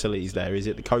training facilities there? Is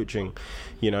it the coaching?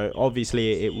 You know,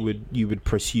 obviously you would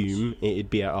presume it'd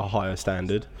be at a higher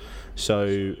standard. So,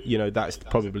 you know, that's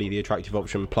probably the attractive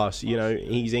option. Plus, you know,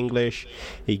 he's English,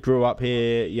 he grew up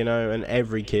here, you know, and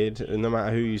every kid, no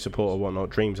matter who you support or whatnot,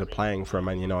 dreams of playing for a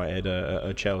Man United,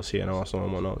 a Chelsea and Arsenal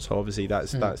and whatnot. So obviously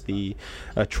that's the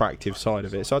attractive side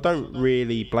of it. So I don't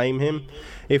really blame him.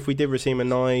 If we did receive a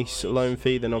nice loan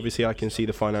fee, then obviously I can see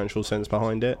the financial sense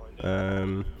behind it.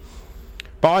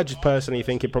 But I just personally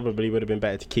think it probably would have been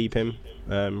better to keep him,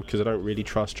 because I don't really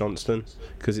trust Johnston,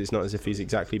 because it's not as if he's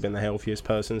exactly been the healthiest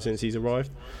person since he's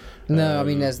arrived. No, I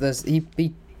mean,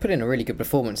 he put in a really good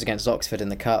performance against Oxford in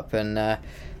the Cup, and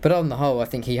but on the whole, I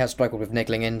think he has struggled with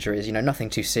niggling injuries. You know,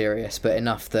 nothing too serious, but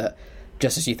enough that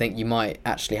just as you think you might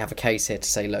actually have a case here to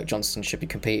say, look, Johnston should be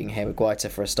competing here with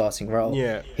Guaita for a starting role.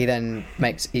 Yeah. He then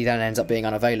ends up being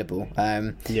unavailable.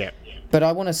 But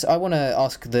I want to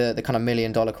ask the kind of $1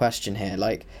 million question here.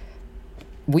 Like,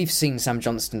 we've seen Sam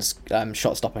Johnston's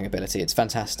shot stopping ability. It's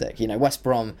fantastic. You know, West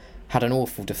Brom had an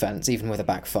awful defence, even with a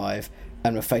back five,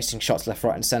 and were facing shots left,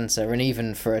 right, and centre. And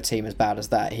even for a team as bad as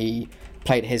that, he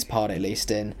played his part at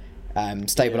least in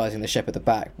stabilising the ship at the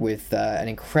back with an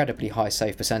incredibly high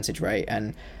save percentage rate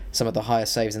and some of the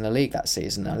highest saves in the league that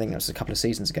season. I think it was a couple of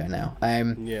seasons ago now.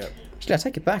 Actually, I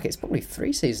take it back. It's probably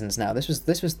 3 seasons now. This was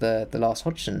the last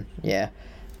Hodgson. Yeah,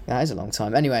 that is a long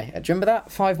time. Anyway, do you remember that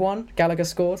 5-1? Gallagher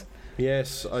scored.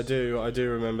 Yes, I do. I do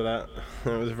remember that.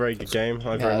 It was a very good game.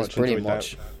 I very much enjoyed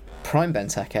that. Prime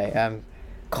Benteke.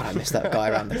 God, I miss that guy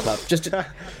around the club. Just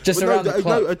around the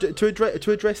club. No,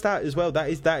 to address that as well.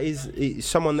 That is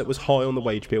someone that was high on the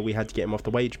wage bill. We had to get him off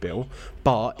the wage bill,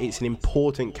 but it's an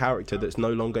important character that's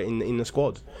no longer in the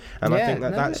squad. And I think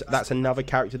that's another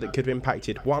character that could have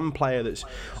impacted. One player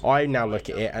I now look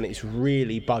at it and it's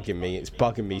really bugging me. It's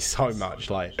bugging me so much.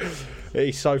 Like,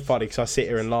 it's so funny because I sit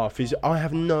here and laugh. I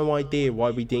have no idea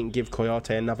why we didn't give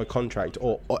Koyate another contract,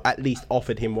 or at least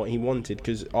offered him what he wanted,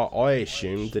 because I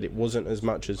assumed that it wasn't as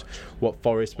much as what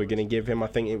Forest were going to give him. I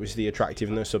think it was the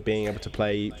attractiveness of being able to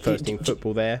play first team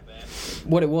football there.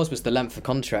 What it was the length of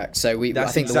contract. So I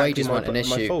think the wages weren't an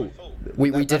issue.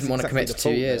 We didn't want to commit to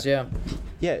 2 years. Yeah.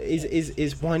 Yeah.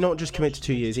 Is why not just commit to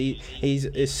 2 years? He's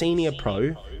a senior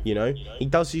pro. You know, he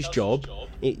does his job.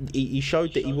 He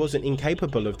showed that he wasn't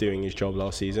incapable of doing his job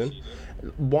last season.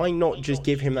 Why not just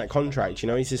give him that contract? You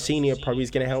know, he's a senior pro,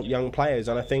 he's going to help young players,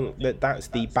 and I think that's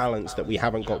the balance that we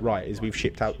haven't got right, is we've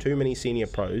shipped out too many senior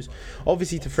pros.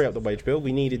 Obviously, to free up the wage bill,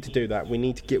 we needed to do that. We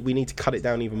need to cut it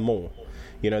down even more.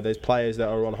 You know, there's players that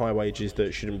are on high wages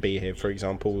that shouldn't be here. For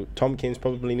example, Tompkins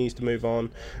probably needs to move on.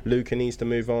 Luca needs to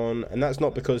move on. And that's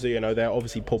not because, you know, they're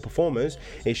obviously poor performers.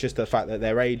 It's just the fact that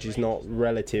their age is not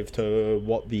relative to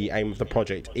what the aim of the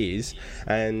project is.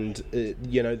 And,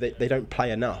 you know, they don't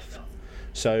play enough.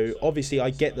 So, obviously,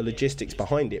 I get the logistics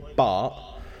behind it. But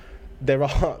there's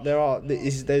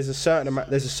a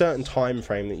certain time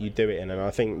frame that you do it in. And I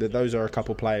think that those are a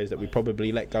couple players that we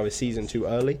probably let go a season too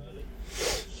early.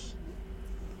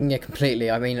 Yeah,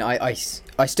 completely. I mean, I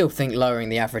still think lowering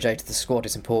the average age of the squad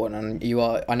is important,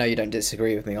 and I know you don't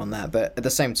disagree with me on that, but at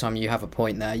the same time, you have a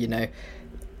point there. You know,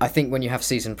 I think when you have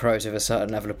seasoned pros with a certain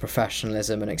level of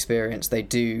professionalism and experience, they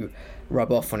do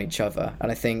rub off on each other,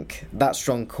 and I think that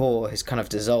strong core has kind of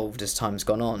dissolved as time's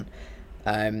gone on.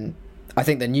 I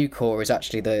think the new core is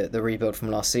actually the rebuild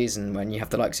from last season, when you have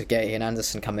the likes of Gay and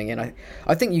Anderson coming in.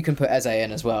 I think you can put Eze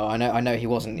in as well. I know he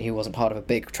wasn't part of a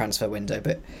big transfer window,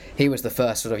 but he was the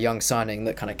first sort of young signing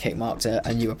that kind of kickmarked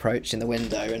a new approach in the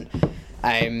window.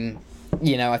 And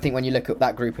you know, I think when you look at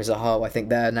that group as a whole, I think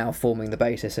they're now forming the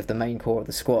basis of the main core of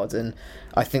the squad. And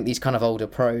I think these kind of older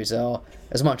pros are,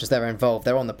 as much as they're involved,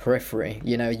 they're on the periphery.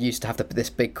 You know, you used to have this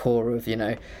big core of, you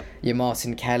know, your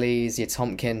Martin Kellys, your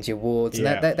Tompkins, your Wards, and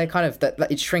they're kind of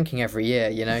it's shrinking every year,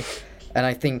 you know. And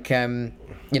I think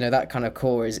you know, that kind of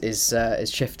core is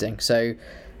shifting. So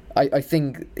I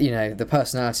think, you know, the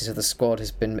personalities of the squad has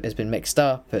been mixed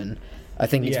up, and I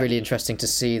think it's really interesting to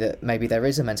see that maybe there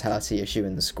is a mentality issue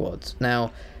in the squad.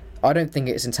 Now, I don't think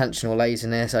it's intentional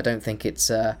laziness. I don't think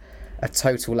it's a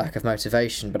total lack of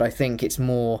motivation, but I think it's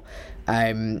more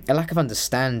a lack of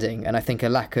understanding, and I think a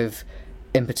lack of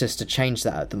impetus to change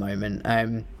that at the moment.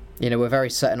 You know, we're very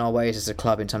set in our ways as a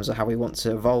club in terms of how we want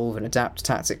to evolve and adapt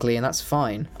tactically, and that's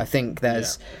fine. I think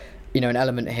there's an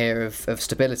element here of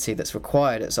stability that's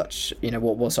required at such,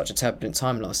 what was such a turbulent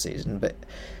time last season. But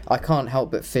I can't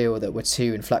help but feel that we're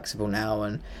too inflexible now,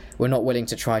 and we're not willing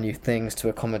to try new things to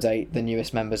accommodate the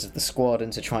newest members of the squad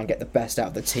and to try and get the best out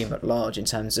of the team at large in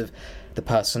terms of the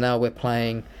personnel we're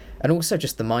playing and also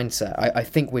just the mindset. I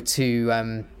think we're too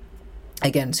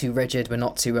rigid. We're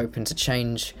not too open to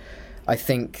change. I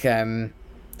think there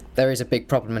is a big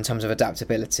problem in terms of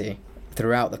adaptability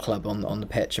throughout the club on the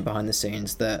pitch and behind the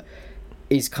scenes that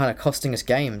is kind of costing us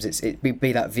games.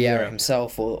 Be that Vieira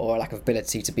himself or a lack of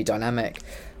ability to be dynamic,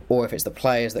 or if it's the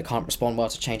players that can't respond well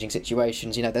to changing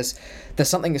situations. There's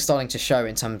something that's starting to show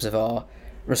in terms of our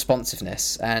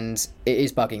responsiveness, and it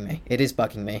is bugging me.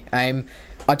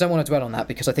 I don't want to dwell on that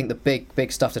because I think the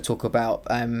big stuff to talk about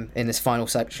in this final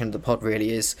section of the pod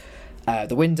really is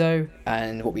the window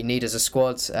and what we need as a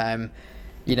squad.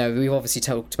 We've obviously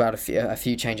talked about a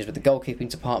few changes with the goalkeeping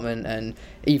department, and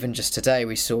even just today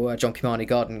we saw John Kimani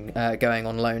Garden going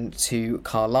on loan to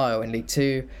Carlisle in League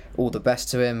 2. All the best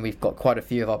to him. We've got quite a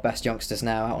few of our best youngsters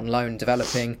now out on loan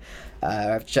developing.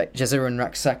 Jazuran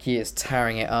Raksaki is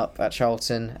tearing it up at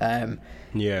Charlton.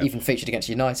 Even featured against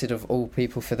United of all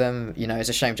people for them. It's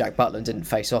a shame Jack Butland didn't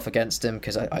face off against him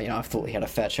because I thought he had a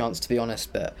fair chance, to be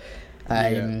honest. But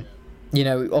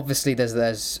obviously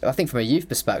there's I think from a youth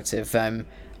perspective,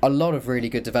 a lot of really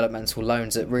good developmental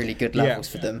loans at really good levels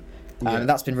for them.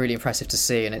 That's been really impressive to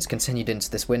see, and it's continued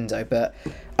into this window. But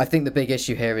I think the big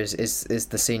issue here is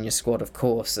the senior squad, of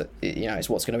course. It's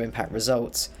what's going to impact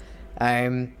results.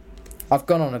 I've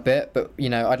gone on a bit, but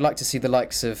I'd like to see the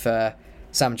likes of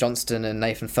Sam Johnston and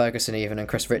Nathan Ferguson even, and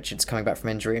Chris Richards coming back from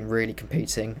injury and really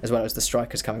competing, as well as the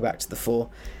strikers coming back to the fore.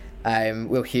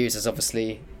 Will Hughes is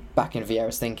obviously back in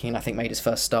Vieira's thinking. I think made his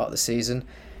first start of the season.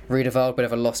 Riedewald, bit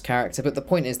of a lost character, but the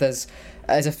point is there's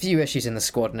a few issues in the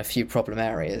squad and a few problem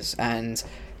areas, and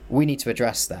we need to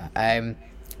address that.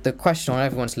 The question on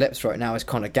everyone's lips right now is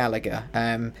Conor Gallagher.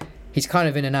 He's kind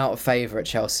of in and out of favour at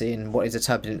Chelsea in what is a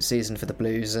turbulent season for the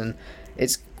Blues, and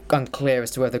it's unclear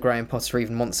as to whether Graham Potter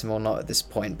even wants him or not at this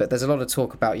point. But there's a lot of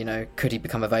talk about, could he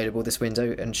become available this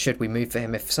window, and should we move for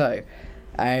him if so?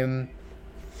 I'm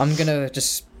going to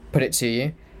just put it to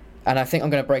you, and I think I'm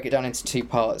going to break it down into two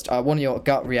parts. I want your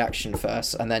gut reaction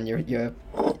first, and then your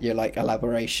like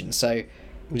elaboration. So,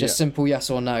 just simple yes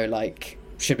or no. Like,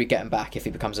 should we get him back if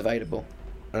he becomes available?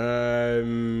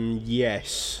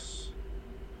 Yes.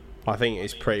 I think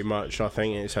it's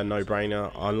a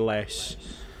no-brainer unless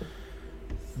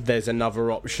there's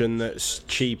another option that's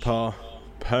cheaper,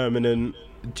 permanent.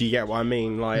 Do you get what I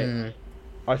mean? I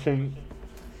think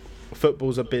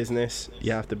football's a business.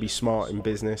 You have to be smart in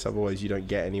business, otherwise you don't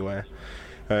get anywhere.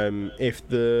 If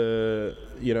the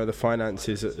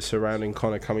finances surrounding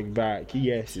Conor coming back,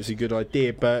 yes, it's a good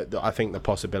idea, but I think the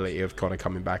possibility of Conor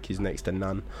coming back is next to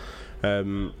none.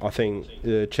 I think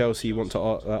Chelsea want to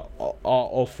are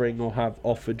offering or have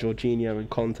offered Jorginho and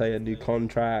Conte a new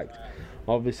contract.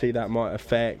 Obviously that might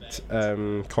affect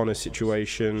Conor's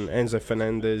situation. Enzo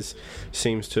Fernandez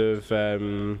seems to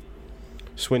have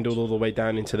swindled all the way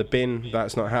down into the bin.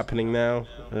 That's not happening now.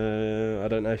 I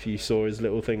don't know if you saw his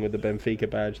little thing with the Benfica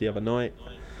badge the other night,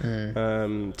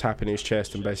 tapping his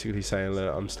chest and basically saying,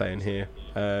 look, I'm staying here.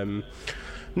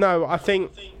 No, I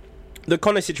think the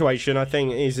Conor situation, I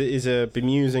think, is a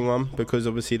bemusing one, because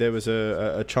obviously there was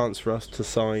a chance for us to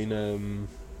sign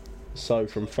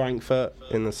from Frankfurt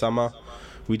in the summer.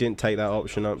 We didn't take that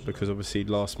option up because obviously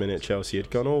last minute Chelsea had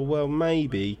gone, oh well,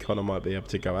 maybe Conor might be able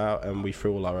to go out, and we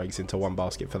threw all our eggs into one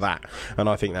basket for that, and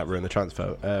I think that ruined the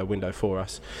transfer window for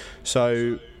us.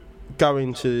 So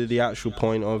going to the actual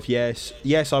point of yes,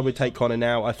 I would take Conor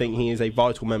now. I think he is a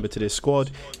vital member to this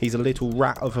squad. He's a little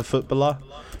rat of a footballer,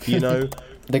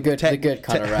 The good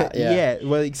kind of rat, yeah. Yeah,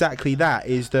 well, exactly that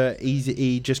is that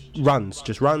he just runs.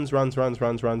 He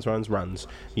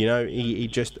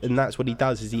just, and that's what he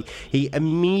does. Is he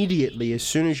immediately, as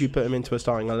soon as you put him into a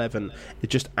starting 11, it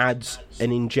just adds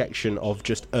an injection of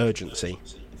just urgency.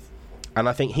 And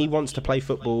I think he wants to play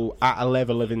football at a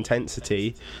level of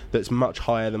intensity that's much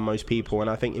higher than most people. And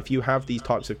I think if you have these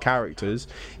types of characters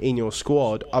in your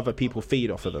squad, other people feed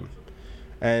off of them.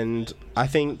 And I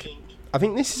think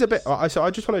this is a bit. So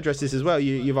I just want to address this as well.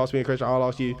 You've asked me a question. I'll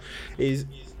ask you. Is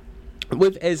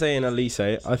with Eze and Elise,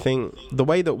 I think the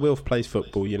way that Wilf plays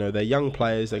football, they're young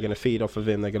players. They're going to feed off of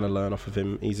him. They're going to learn off of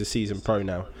him. He's a seasoned pro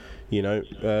now.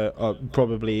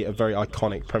 Probably a very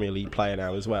iconic Premier League player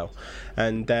now as well.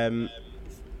 And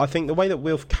I think the way that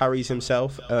Wilf carries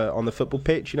himself on the football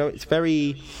pitch,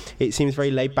 it seems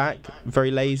very laid back,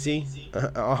 very lazy.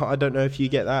 I don't know if you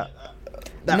get that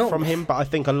from him, but I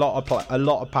think a lot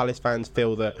of Palace fans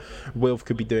feel that Wilf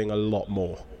could be doing a lot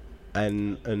more.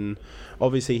 and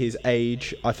obviously his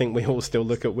age, I think we all still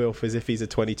look at Wilf as if he's a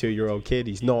 22-year-old kid.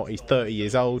 He's not. He's 30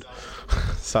 years old.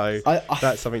 So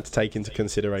that's something to take into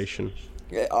consideration.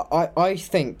 I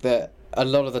think that a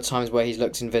lot of the times where he's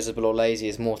looked invisible or lazy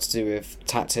is more to do with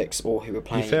tactics or who we're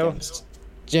playing against.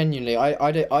 Genuinely,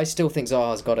 I still think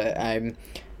Zaha's got it.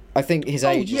 I think his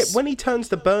age. Yeah, when he turns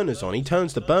the burners on, he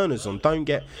turns the burners on. Don't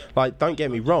get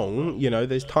me wrong. You know,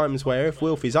 there's times where if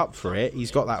Wilf is up for it,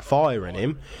 he's got that fire in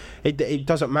him. It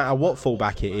doesn't matter what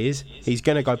fullback it is, he's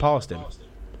going to go past him.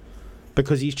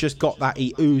 Because he's just got that,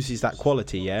 he oozes that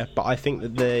quality, yeah? But I think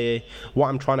that what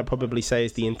I'm trying to probably say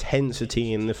is the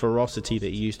intensity and the ferocity that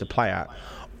he used to play at,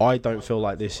 I don't feel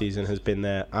like this season has been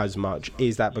there as much.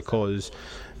 Is that because,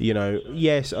 you know,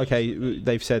 yes, okay,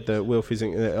 they've said that Wilf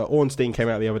isn't... Ornstein came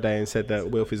out the other day and said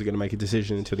that Wilf isn't going to make a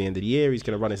decision until the end of the year. He's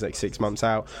going to run his next 6 months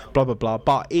out, blah, blah, blah.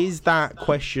 But is that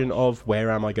question of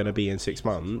where am I going to be in 6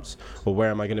 months or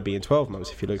where am I going to be in 12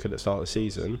 months if you look at the start of the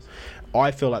season?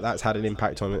 I feel like that's had an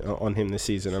impact on him this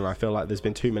season, and I feel like there's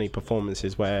been too many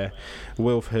performances where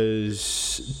Wilf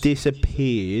has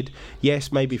disappeared. Yes,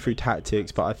 maybe through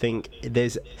tactics, but I think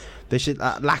there's just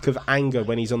that lack of anger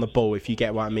when he's on the ball, if you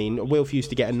get what I mean. Wilf used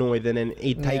to get annoyed and then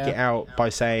he'd take it out by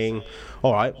saying,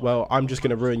 all right, well, I'm just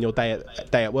going to ruin your day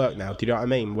at work now. Do you know what I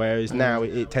mean? Whereas now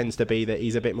it tends to be that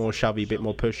he's a bit more shovey, a bit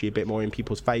more pushy, a bit more in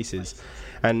people's faces.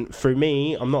 And for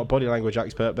me, I'm not a body language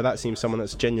expert, but that seems someone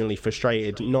that's genuinely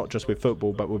frustrated, not just with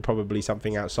football, but with probably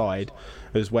something outside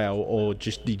as well, or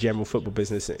just the general football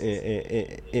business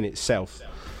in itself.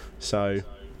 So...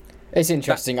 It's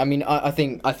interesting. I mean, I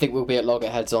think we'll be at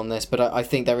loggerheads on this, but I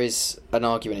think there is an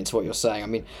argument into what you're saying. I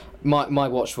mean, my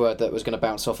watchword that was going to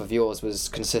bounce off of yours was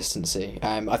consistency.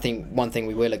 I think one thing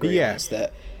we will agree on is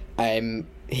that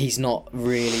he's not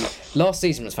really... Last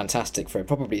season was fantastic for him,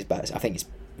 probably his best. I think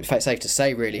it's safe to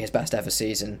say, really, his best ever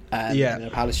season in a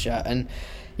Palace shirt. And,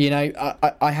 you know,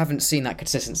 I haven't seen that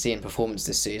consistency in performance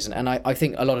this season, and I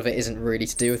think a lot of it isn't really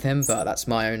to do with him, but that's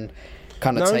my own...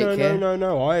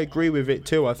 No, I agree with it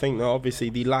too. I think that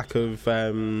obviously the lack of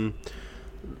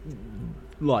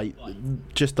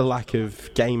just the lack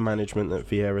of game management that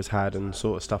Vieira's had and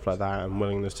sort of stuff like that, and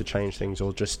willingness to change things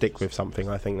or just stick with something,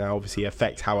 I think that obviously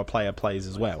affects how a player plays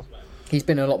as well. He's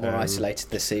been a lot more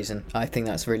isolated this season. I think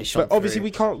that's really shone But obviously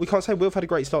we can't say Wilf had a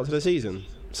great start to the season.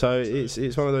 So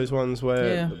it's one of those ones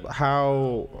where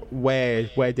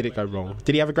where did it go wrong?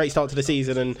 Did he have a great start to the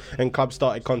season and clubs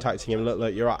started contacting him?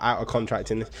 Look, you're out of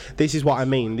contract. And this is what I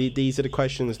mean. These are the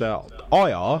questions that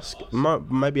I ask.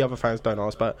 Maybe other fans don't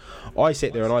ask, but I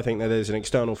sit there and I think that there's an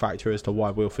external factor as to why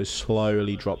Wilf has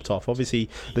slowly dropped off. Obviously,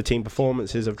 the team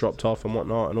performances have dropped off and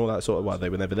whatnot and all that sort of... Well, they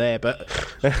were never there, but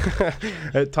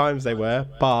at times they were.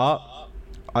 But...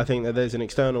 I think that there's an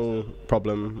external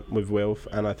problem with Wilf,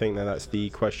 and I think that that's the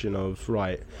question of,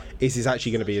 right, is this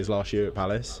actually going to be his last year at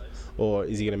Palace, or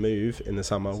is he going to move in the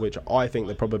summer, which I think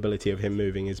the probability of him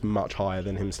moving is much higher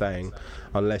than him staying,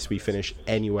 unless we finish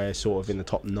anywhere sort of in the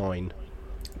top 9.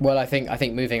 Well, I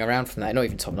think moving around from that, not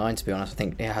even top 9 to be honest, I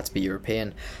think it had to be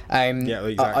European. Yeah,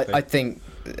 exactly. I think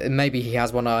maybe he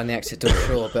has one eye on the exit door,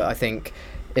 sure, but I think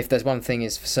if there's one thing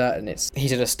is for certain, it's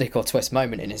he's at a stick or twist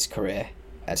moment in his career.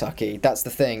 At Tuckey. That's the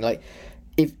thing. Like,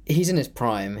 if he's in his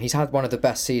prime, he's had one of the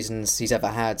best seasons he's ever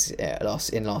had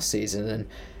last season, and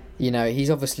you know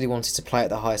he's obviously wanted to play at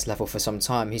the highest level for some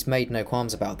time. He's made no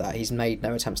qualms about that. He's made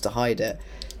no attempts to hide it.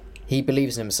 He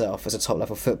believes in himself as a top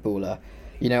level footballer.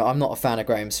 You know, I'm not a fan of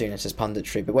Graham Souness's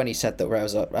punditry, but when he said that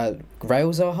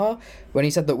when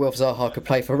he said that Wilf Zaha could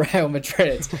play for Real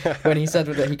Madrid, when he said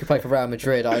that he could play for Real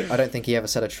Madrid, I don't think he ever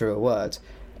said a truer word.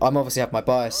 I'm obviously have my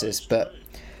biases, but.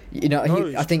 You know,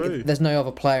 I think there's no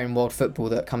other player in world football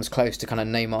that comes close to kind of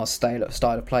Neymar's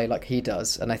style of play like he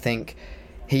does, and I think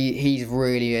he's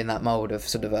really in that mould of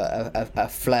sort of a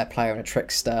flair player and a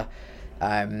trickster.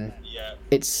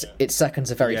 It's second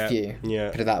to very few.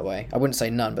 Put it that way. I wouldn't say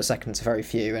none, but second to very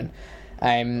few.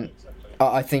 And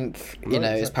I think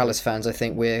as Palace fans, I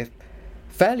think we're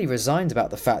fairly resigned about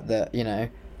the fact that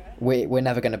we're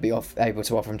never going to be able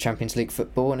to offer him Champions League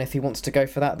football, and if he wants to go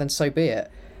for that, then so be it.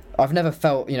 I've never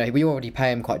felt, we already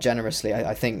pay him quite generously.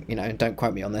 I think, don't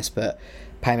quote me on this, but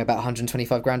pay him about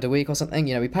 125 grand a week or something.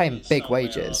 We pay him big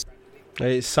wages.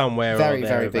 It's somewhere very,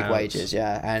 very big wages,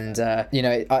 yeah. And,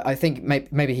 I think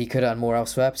maybe he could earn more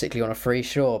elsewhere, particularly on a free,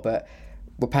 sure, but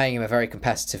we're paying him a very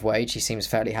competitive wage. He seems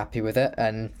fairly happy with it.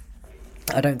 And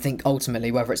I don't think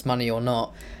ultimately, whether it's money or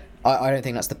not, I don't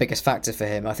think that's the biggest factor for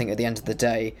him. I think at the end of the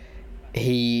day,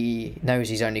 he knows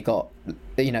he's only got,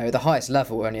 the highest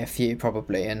level, only a few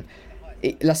probably, and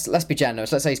let's be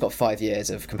generous. Let's say he's got 5 years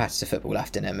of competitive football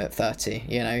left in him at 30.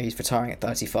 You know, he's retiring at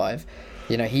 35.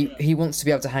 You know, he wants to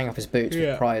be able to hang up his boots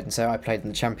with pride and say, I played in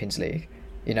the Champions League.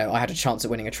 You know, I had a chance at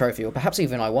winning a trophy, or perhaps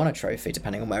even I won a trophy,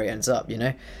 depending on where he ends up. You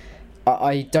know,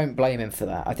 I don't blame him for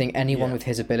that. I think anyone with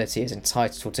his ability is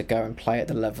entitled to go and play at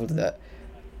the level that,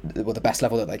 well, the best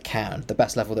level that they can, the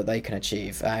best level that they can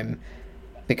achieve.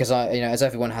 Because as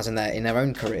everyone has in their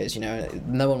own careers, you know,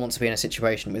 no one wants to be in a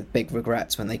situation with big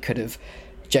regrets when they could have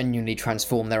genuinely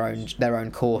transformed their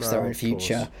own course, their own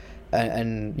future,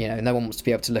 and you know, no one wants to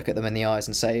be able to look at them in the eyes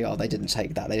and say, oh, they didn't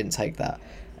take that.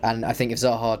 And I think if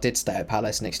Zaha did stay at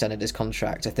Palace and extended his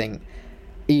contract, I think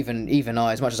even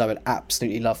I, as much as I would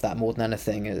absolutely love that more than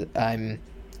anything,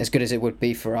 as good as it would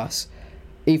be for us,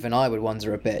 even I would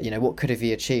wonder a bit, you know, what could have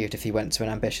he achieved if he went to an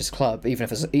ambitious club, even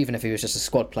if he was just a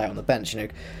squad player on the bench. You know,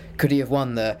 could he have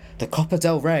won the Copa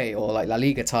del Rey or like La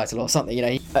Liga title or something? You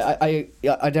know,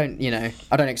 I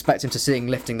don't expect him to sing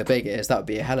lifting the big ears. That would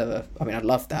be a hell of a. I mean, I'd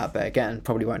love that, but again,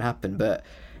 probably won't happen. But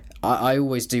I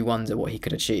always do wonder what he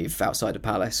could achieve outside of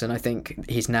Palace, and I think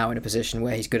he's now in a position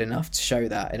where he's good enough to show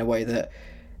that in a way that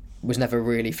was never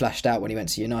really fleshed out when he went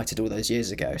to United all those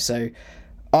years ago. So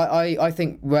I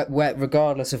think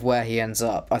regardless of where he ends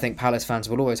up, I think Palace fans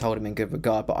will always hold him in good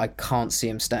regard, but I can't see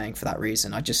him staying for that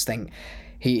reason. I just think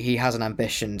he has an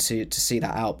ambition to see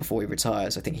that out before he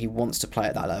retires. I think he wants to play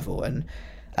at that level, and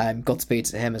Godspeed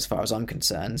to him as far as I'm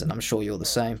concerned, and I'm sure you're the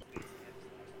same.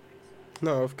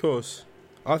 No, of course.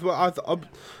 I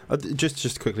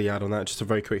just quickly add on that, just a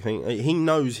very quick thing. He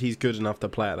knows he's good enough to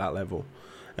play at that level,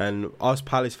 and us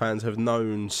Palace fans have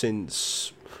known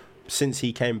since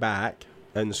he came back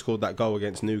and scored that goal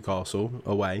against Newcastle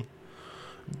away.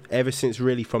 Ever since,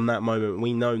 really, from that moment,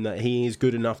 we've known that he is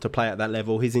good enough to play at that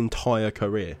level his entire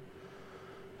career.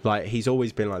 Like, he's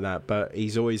always been like that, but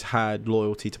he's always had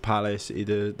loyalty to Palace,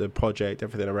 the project,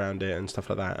 everything around it and stuff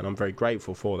like that, and I'm very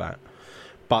grateful for that.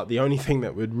 But the only thing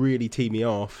that would really tee me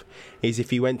off is if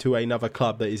he went to another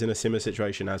club that is in a similar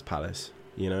situation as Palace.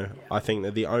 You know, I think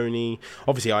that the only...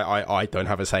 Obviously, I don't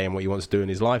have a say in what he wants to do in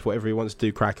his life. Whatever he wants to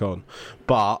do, crack on.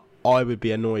 But I would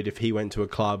be annoyed if he went to a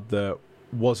club that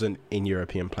wasn't in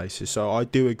European places. So I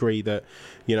do agree that,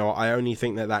 you know, I only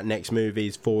think that next move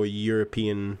is for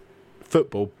European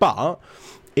football. But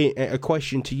a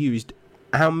question to you is,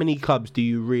 how many clubs do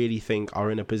you really think are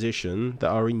in a position that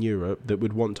are in Europe that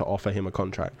would want to offer him a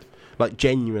contract? Like,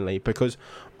 genuinely, because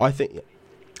I think...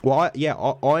 Well,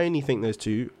 I only think there's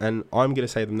two, and I'm going to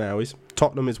say them now, is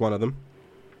Tottenham is one of them.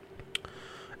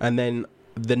 And then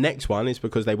the next one is,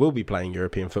 because they will be playing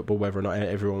European football, whether or not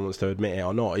everyone wants to admit it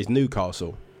or not, is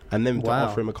Newcastle. And then to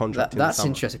offer him a contract in the summer. That's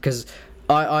interesting, because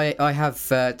I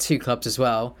have two clubs as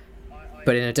well,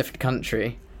 but in a different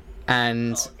country.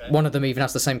 And one of them even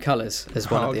has the same colours as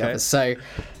one of the others. So,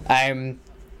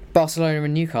 Barcelona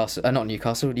and Newcastle, not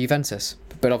Newcastle, Juventus.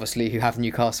 But obviously who have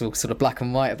Newcastle sort of black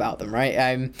and white about them,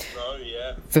 right?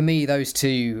 For me, those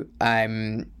two,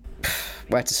 where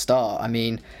to start? I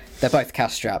mean, they're both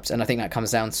cash-strapped, and I think that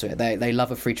comes down to it. They love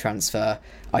a free transfer.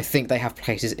 I think they have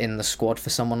places in the squad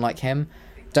for someone like him.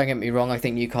 Don't get me wrong, I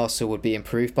think Newcastle would be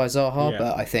improved by Zaha,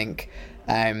 but I think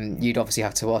you'd obviously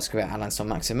have to ask about Alain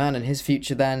Saint-Maximin and his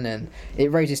future then, and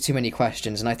it raises too many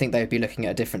questions, and I think they would be looking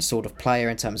at a different sort of player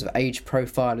in terms of age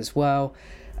profile as well.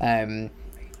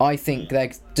 I think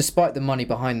despite the money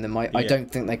behind them, I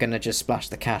don't think they're going to just splash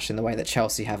the cash in the way that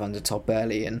Chelsea have under Todd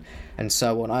Boehly and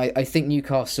so on. I think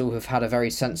Newcastle have had a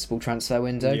very sensible transfer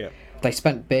window. Yeah. They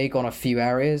spent big on a few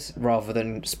areas rather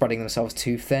than spreading themselves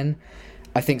too thin.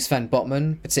 I think Sven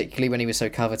Botman, particularly when he was so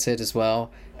coveted as well,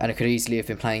 and could easily have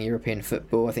been playing European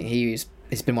football, I think he's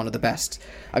been one of the best.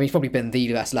 I mean, he's probably been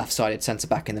the best left-sided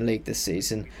centre-back in the league this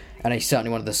season, and he's certainly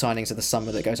one of the signings of the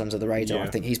summer that goes under the radar. I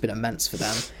think he's been immense for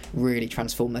them, really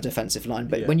transformed their defensive line.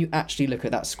 But when you actually look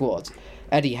at that squad,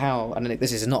 Eddie Howe, and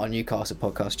this is not a Newcastle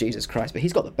podcast, Jesus Christ, but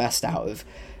he's got the best out of,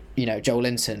 you know, Joel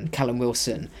Linton, Callum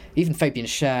Wilson, even Fabian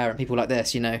Schär and people like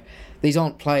this. You know, these are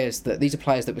players that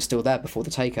were still there before the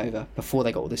takeover, before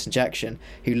they got all this injection,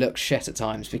 who looked shit at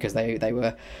times because they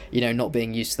were, you know, not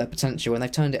being used to their potential, and they've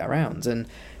turned it around. And,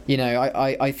 you know,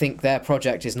 I think their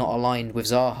project is not aligned with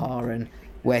Zaha and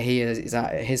where he is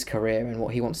at his career and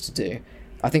what he wants to do.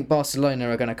 I think Barcelona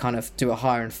are going to kind of do a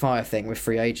hire and fire thing with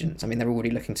free agents. I mean, they're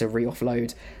already looking to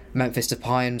re-offload Memphis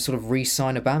Depay and sort of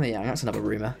re-sign Aubameyang. That's another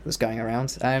rumour that's going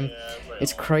around.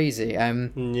 It's crazy.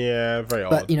 Very odd.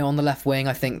 But, you know, on the left wing,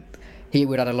 I think he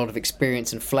would add a lot of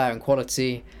experience and flair and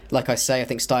quality. Like I say, I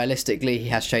think stylistically he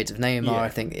has shades of Neymar. I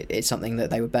think it's something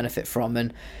that they would benefit from.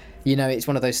 And, you know, it's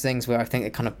one of those things where I think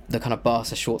the kind of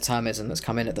Barca short-termism that's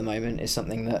come in at the moment is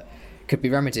something that could be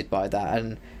remedied by that.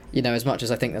 And you know, as much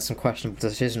as I think there's some questionable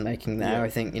decision making there, I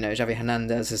think, you know, Xavi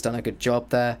Hernandez has done a good job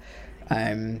there.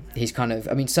 He's kind of,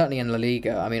 I mean, certainly in La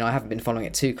Liga, I mean, I haven't been following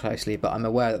it too closely, but I'm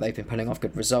aware that they've been pulling off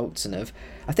good results and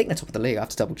I think they're top of the league. I have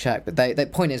to double check, but the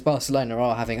point is Barcelona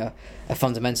are having a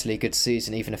fundamentally good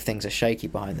season, even if things are shaky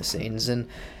behind the scenes. And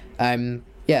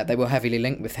yeah, they were heavily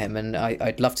linked with him, and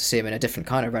I'd love to see him in a different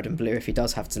kind of red and blue if he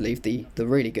does have to leave the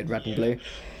really good red and blue.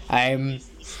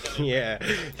 Yeah,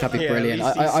 that'd be brilliant.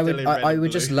 I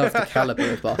would just love the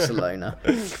calibre of Barcelona.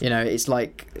 You know, it's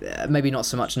like maybe not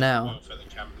so much now.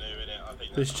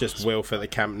 It's just will for the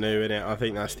Camp Nou, innit? I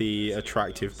think that's the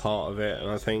attractive part of it,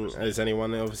 and I think as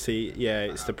anyone, obviously, yeah,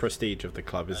 it's the prestige of the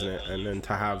club, isn't it? And then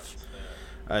to have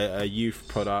a youth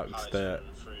product that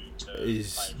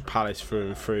is Palace through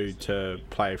and through to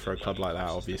play for a club like that,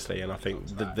 obviously, and I think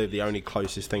the only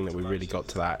closest thing that we really got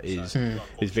to that is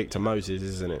Victor Moses,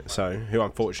 isn't it? So who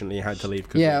unfortunately had to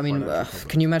leave. Yeah, I mean,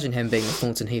 can you imagine him being the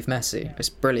Thornton Heath Messi? It's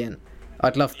brilliant.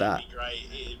 I'd love that.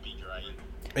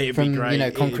 From, you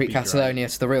know, concrete Catalonia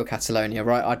to the real Catalonia,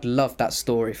 right? I'd love that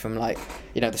story from, like,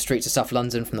 you know, the streets of South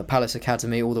London, from the Palace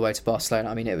Academy all the way to Barcelona.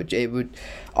 I mean, it would.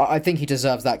 I think he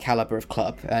deserves that calibre of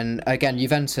club. And again,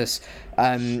 Juventus,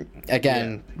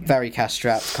 very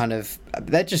cash-strapped, kind of.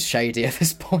 They're just shady at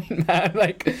this point, man.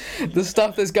 Like, the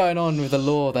stuff that's going on with the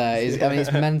law there is, I mean,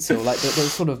 it's mental. Like, the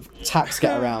sort of tax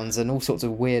get-arounds and all sorts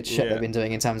of weird shit they've been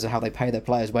doing in terms of how they pay their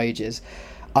players' wages.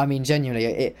 I mean,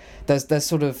 genuinely, there's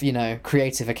sort of, you know,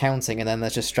 creative accounting, and then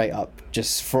there's just straight up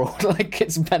just fraud. Like,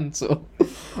 it's mental.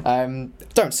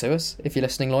 Don't sue us if you're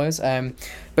listening, lawyers.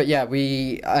 But yeah,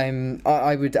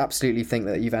 I would absolutely think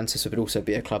that Juventus would also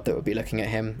be a club that would be looking at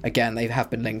him. Again, they have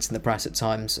been linked in the press at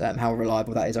times. How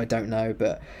reliable that is, I don't know,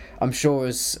 but I'm sure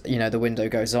as, you know, the window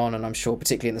goes on, and I'm sure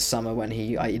particularly in the summer when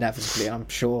he inevitably, I'm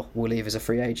sure, will leave as a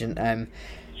free agent.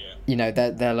 You know,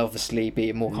 there'll obviously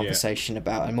be more conversation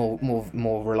about, and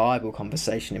more reliable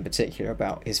conversation in particular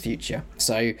about his future.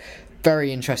 So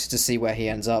very interested to see where he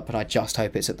ends up, and I just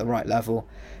hope it's at the right level.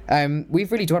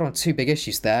 We've really dwelled on two big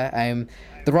issues there.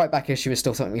 The right back issue is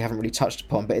still something we haven't really touched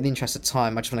upon, but in the interest of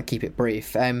time, I just want to keep it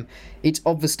brief. It's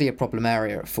obviously a problem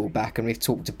area at full back, and we've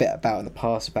talked a bit about in the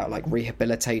past about, like,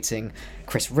 rehabilitating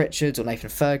Chris Richards or Nathan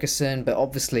Ferguson, but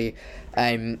obviously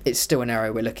it's still an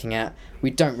area we're looking at. We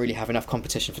don't really have enough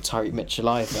competition for Tyreek Mitchell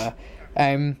either.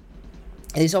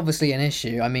 It's obviously an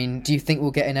issue. I mean, do you think we'll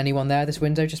get in anyone there this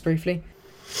window, just briefly?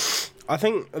 I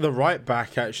think the right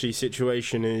back actually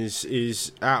situation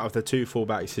is out of the two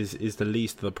fullbacks is the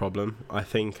least of the problem. I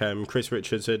think Chris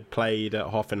Richards had played at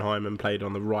Hoffenheim and played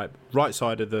on the right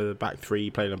side of the back three. He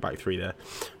played on back three there,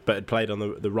 but had played on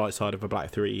the right side of a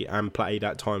back three and played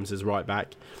at times as right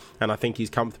back. And I think he's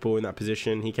comfortable in that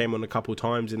position. He came on a couple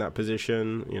times in that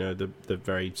position, you know, the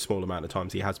very small amount of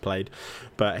times he has played.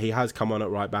 But he has come on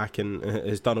at right back and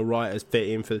has done all right, has fit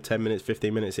in for the 10 minutes,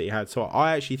 15 minutes that he had. So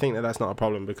I actually think that that's not a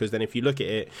problem, because then if you look at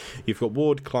it, you've got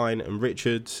Ward, Klein and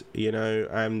Richards, you know,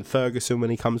 and Ferguson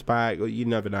when he comes back. You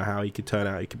never know how he could turn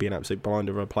out. He could be an absolute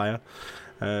blinder of a player.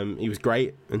 He was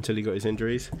great until he got his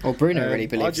injuries. Well, Bruno really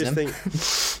believes him. I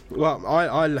just think, well,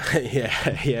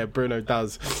 yeah, Bruno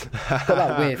does. Got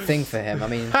that weird thing for him. I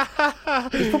mean,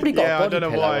 he's probably got a body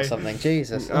pillow or something.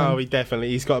 Jesus. Oh,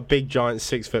 he's got a big giant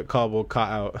 6-foot cardboard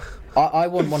cutout. I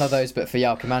want one of those, but for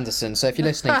Joachim Andersen. So if you're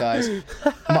listening, guys,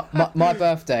 my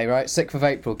birthday, right, 6th of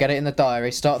April, get it in the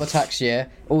diary, start the tax year,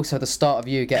 also the start of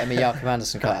you getting me Joachim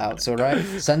Andersen cutouts, all right?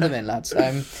 Send them in, lads.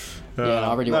 I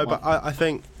really want one. But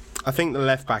I think the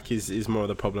left back is more of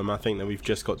the problem. I think that we've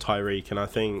just got Tyreek, and I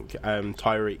think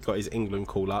Tyreek got his England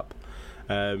call up.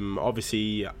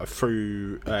 Obviously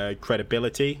through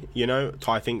credibility, you know.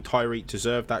 I think Tyreek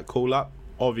deserved that call up.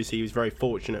 Obviously he was very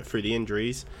fortunate through the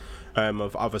injuries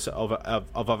of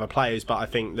other players, but I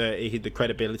think that the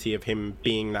credibility of him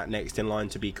being that next in line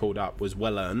to be called up was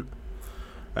well earned.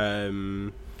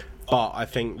 But I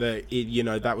think that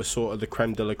that was sort of the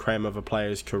creme de la creme of a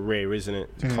player's career, isn't it?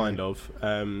 Kind of.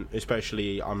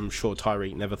 Especially, I'm sure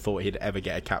Tyreek never thought he'd ever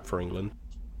get a cap for England.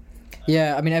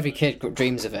 Yeah, I mean, every kid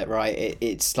dreams of it, right?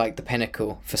 It's like the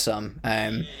pinnacle for some.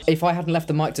 If I hadn't left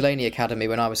the Mike Delaney Academy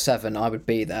when I was 7, I would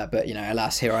be there. But,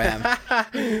 alas, here I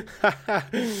am.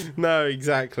 No,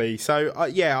 exactly. So,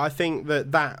 I think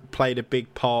that played a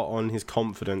big part on his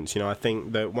confidence. I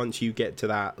think that once you get to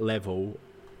that level,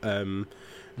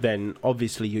 then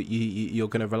obviously you're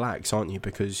going to relax, aren't you?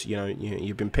 Because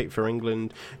you've been picked for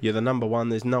England. You're the number one.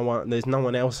 There's no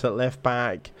one else at left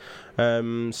back.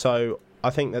 So I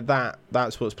think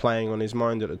that's what's playing on his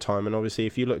mind at the time. And obviously,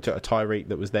 if you looked at a Tyreek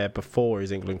that was there before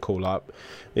his England call-up,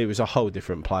 it was a whole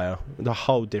different player.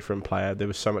 There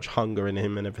was so much hunger in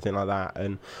him and everything like that.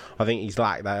 And I think he's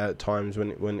lacked that at times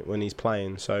when he's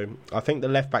playing. So I think the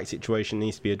left-back situation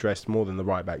needs to be addressed more than the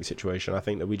right-back situation. I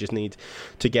think that we just need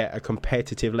to get a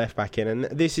competitive left-back in. And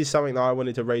this is something that I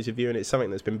wanted to raise with you, and it's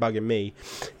something that's been bugging me,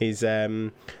 is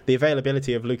the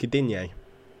availability of Luca Digne.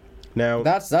 Now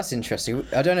that's interesting.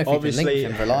 I don't know if you can link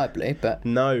him reliably, but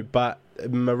no. But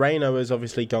Moreno has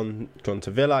obviously gone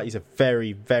to Villa. He's a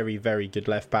very, very, very good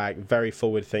left back, very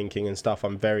forward thinking and stuff.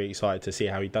 I'm very excited to see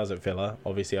how he does at Villa.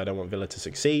 Obviously, I don't want Villa to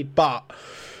succeed, but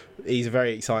he's a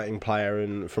very exciting player,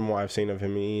 and from what I've seen of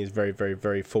him, he is very, very,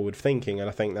 very forward thinking. And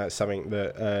I think that's something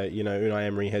that Unai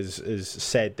Emery has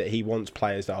said, that he wants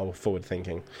players that are forward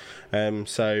thinking.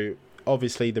 So.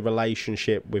 Obviously, the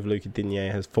relationship with Luca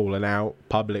Digne has fallen out.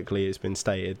 Publicly, it's been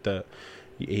stated that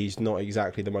he's not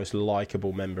exactly the most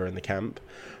likeable member in the camp.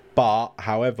 But,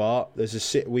 however,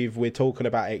 we're talking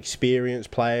about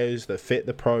experienced players that fit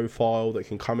the profile, that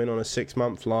can come in on a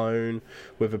 6-month loan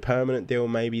with a permanent deal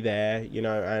maybe there,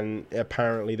 and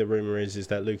apparently the rumour is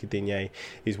that Luca Digne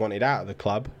is wanted out of the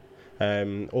club.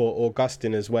 Or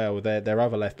Augustin as well, their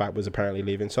other left back was apparently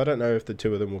leaving, so I don't know if the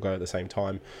two of them will go at the same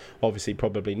time. Obviously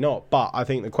probably not, but I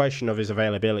think the question of his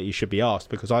availability should be asked,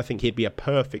 because I think he'd be a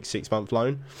perfect 6-month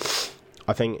loan.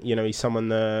 I think he's someone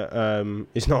that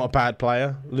is not a bad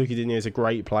player. Luca Digne is a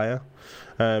great player,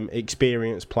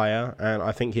 experienced player, and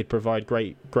I think he'd provide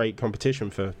great competition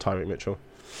for Tyreek Mitchell.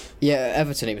 Yeah,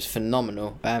 Everton, he was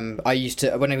phenomenal. I used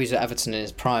to, when he was at Everton in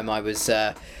his prime, I was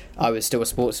still a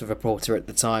sports reporter at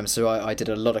the time, so I did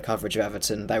a lot of coverage of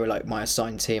Everton. They were like my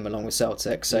assigned team along with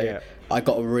Celtic, so yeah. I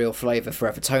got a real flavour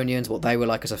for Evertonians, what they were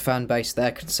like as a fan base,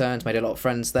 their concerns, made a lot of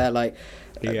friends there.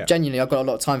 Genuinely, I've got a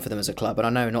lot of time for them as a club, and I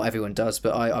know not everyone does,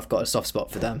 but I've got a soft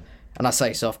spot for them. And I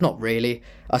say soft, not really.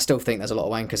 I still think there's a lot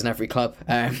of wankers in every club.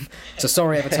 So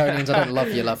sorry, Evertonians, I don't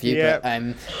love you. Yeah.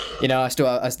 But I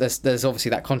still there's obviously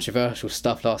that controversial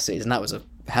stuff last season. That was a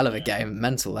hell of a game,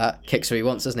 mental. That kicks who he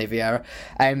wants, doesn't he, Vieira?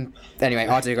 Anyway,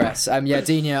 I digress.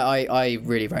 Digne, I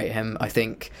really rate him. I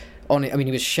think.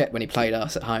 He was shit when he played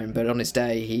us at home, but on his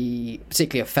day, he,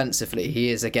 particularly offensively, he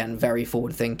is, again, very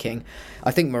forward-thinking.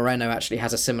 I think Moreno actually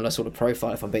has a similar sort of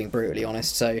profile, if I'm being brutally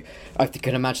honest, so I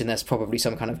can imagine there's probably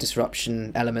some kind of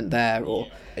disruption element there,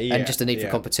 and just a need for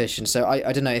competition. So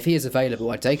I don't know, if he is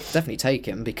available, I'd definitely take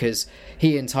him, because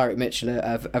he and Tyreek Mitchell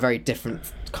are very different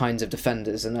kinds of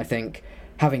defenders, and I think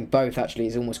having both actually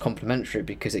is almost complementary,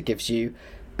 because it gives you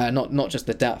not just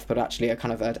the depth, but actually a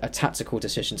kind of a tactical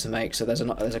decision to make. So there's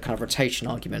a kind of rotation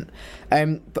argument.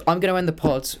 But I'm going to end the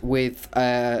pod with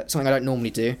something I don't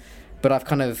normally do, but I've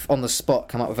kind of on the spot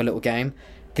come up with a little game.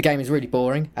 The game is really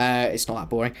boring. It's not that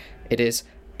boring. It is.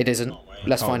 It isn't.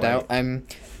 Let's find out.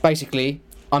 Basically,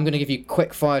 I'm going to give you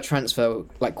quick fire transfer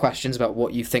questions about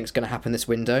what you think is going to happen this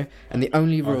window, and the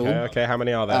only rule. Okay. How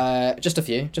many are there? Just a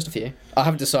few. I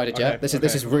haven't decided yet. This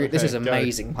is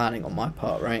amazing planning on my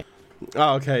part, right?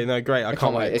 Oh, okay. No, great. I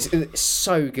can't wait. It's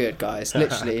so good, guys.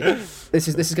 Literally, this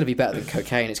is going to be better than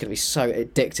cocaine. It's going to be so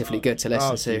addictively good to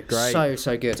listen to. Great.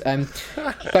 So good.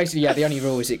 Basically, the only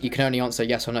rule is that you can only answer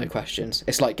yes or no questions.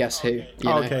 It's like Guess Who. You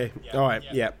know? Okay. All right.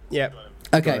 Yeah.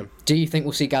 Okay. Do you think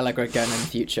we'll see Gallagher again in the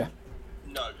future?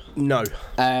 No.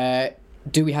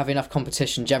 Do we have enough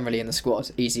competition generally in the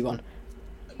squad? Easy one.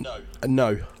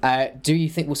 No. Do you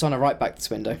think we'll sign a right back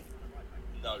this window?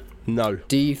 No.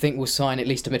 Do you think we'll sign at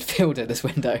least a midfielder this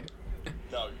window?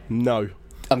 No.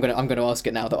 I'm gonna ask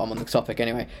it now that I'm on the topic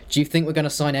anyway. Do you think we're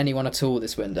gonna sign anyone at all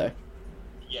this window?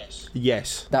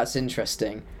 Yes. That's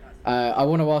interesting. I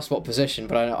want to ask what position,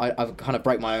 but I kind of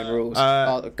break my own rules.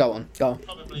 Go on.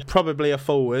 Probably a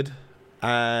forward,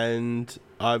 and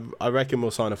I reckon we'll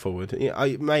sign a forward.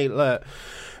 Mate, look,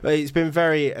 it's been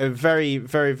very, very,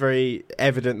 very, very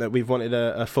evident that we've wanted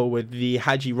a forward. The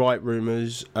Haji Wright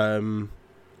rumours,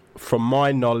 from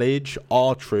my knowledge,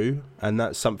 are true, and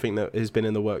that's something that has been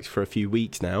in the works for a few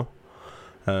weeks now.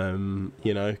 Can't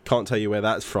tell you where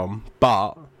that's from,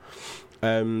 but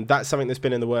that's something that's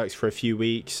been in the works for a few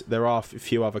weeks. There are a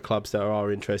few other clubs that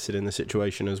are interested in the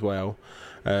situation as well,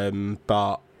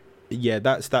 but yeah,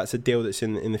 that's a deal that's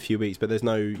in a few weeks, but there's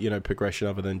no progression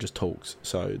other than just talks.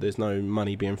 So there's no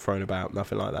money being thrown about,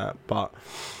 nothing like that. But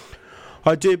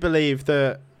I do believe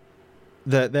that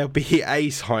there'll be a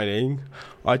signing.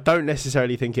 I don't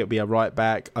necessarily think it'll be a right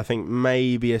back. I think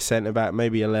maybe a centre back,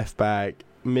 maybe a left back,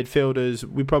 midfielders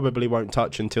we probably won't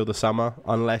touch until the summer,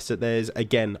 unless that there's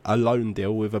again a loan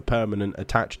deal with a permanent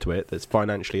attached to it that's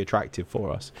financially attractive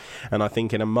for us. And I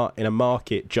think in a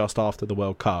market just after the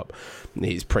World Cup,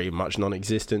 it's pretty much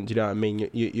non-existent. Do you know what I mean?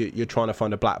 You're trying to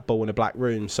find a black ball in a black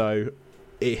room, so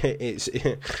it's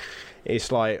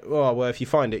like, oh well, if you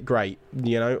find it, great,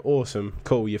 awesome,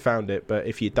 cool, you found it. But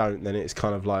if you don't, then it's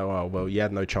kind of like, oh well, you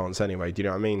had no chance anyway. Do you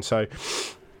know what I mean? So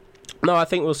no, I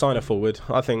think we'll sign a forward.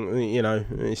 I think,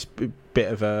 it's a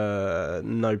bit of a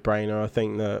no-brainer. I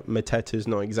think that Mateta's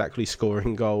not exactly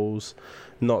scoring goals.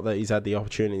 Not that he's had the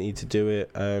opportunity to do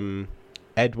it.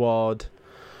 Edouard,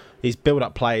 his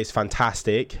build-up play is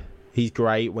fantastic. He's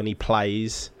great when he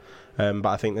plays. But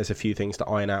I think there's a few things to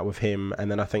iron out with him. And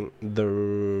then I think the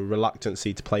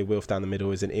reluctancy to play Wilf down the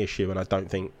middle is an issue. And I don't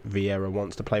think Vieira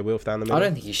wants to play Wilf down the middle. I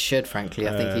don't think he should, frankly.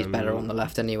 I think he's better on the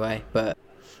left anyway. But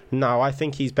no, I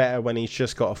think he's better when he's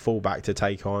just got a fullback to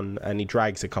take on, and he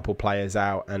drags a couple players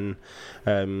out and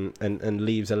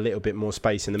leaves a little bit more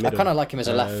space in the middle. I kind of like him as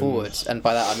a left forward, and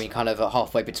by that I mean kind of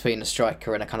halfway between a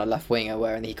striker and a kind of left winger,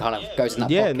 where he kind of goes in that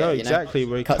pocket. Yeah, no, exactly,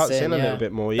 where he cuts in a little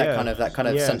bit more. Yeah, that kind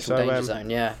of central danger zone.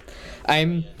 Yeah.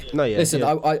 Listen,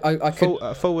 I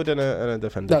could forward and a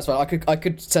defender. That's right. I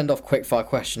could send off quick fire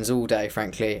questions all day,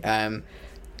 frankly.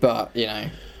 But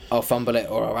I'll fumble it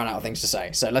or I'll run out of things to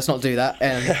say. So let's not do that.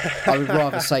 I would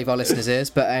rather save our listeners' ears.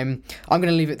 But I'm going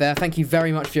to leave it there. Thank you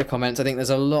very much for your comments. I think there's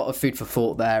a lot of food for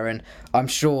thought there. And I'm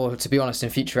sure, to be honest, in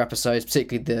future episodes,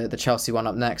 particularly the Chelsea one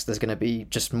up next, there's going to be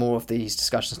just more of these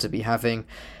discussions to be having.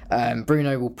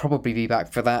 Bruno will probably be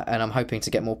back for that, and I'm hoping to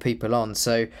get more people on.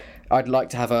 So I'd like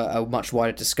to have a much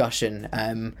wider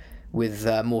discussion with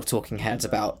more talking heads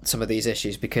about some of these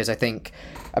issues, because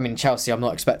Chelsea I'm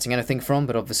not expecting anything from,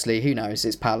 but obviously who knows,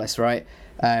 it's Palace, right?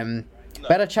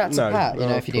 Better chat to Pat,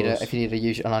 if you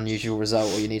need an unusual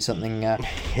result, or you need something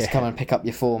to come and pick up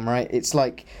your form, right? It's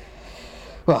like,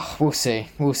 well, we'll see.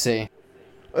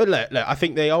 Look, I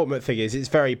think the ultimate thing is it's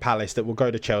very Palace that will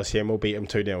go to Chelsea and we'll beat them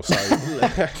 2-0. So,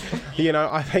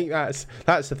 I think that's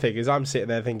the thing, is I'm sitting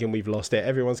there thinking we've lost it.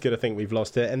 Everyone's going to think we've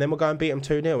lost it, and then we'll go and beat them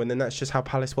 2-0, and then that's just how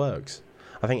Palace works.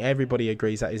 I think everybody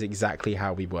agrees that is exactly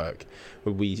how we work.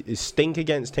 We stink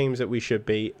against teams that we should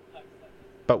beat,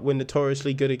 but we're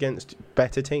notoriously good against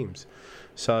better teams.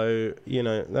 So,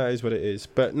 that is what it is.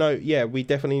 But no, we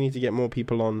definitely need to get more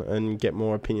people on and get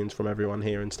more opinions from everyone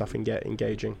here and stuff, and get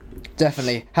engaging.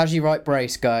 Definitely. How do you write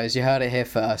brace, guys? You heard it here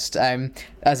first.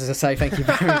 As I say, thank you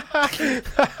very much.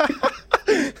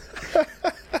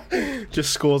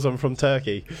 Just scores them from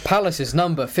Turkey. Palace is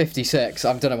number 56.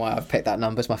 I don't know why I've picked that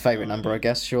number. It's my favourite number, I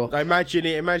guess, sure. Imagine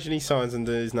he signs and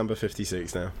does number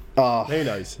 56 now. Oh. Who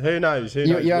knows? You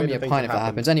owe me a pint if that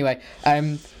happens. Anyway,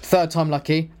 third time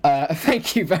lucky.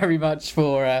 Thank you very much for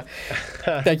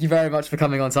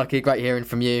coming on, Tuckey. Great hearing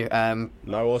from you.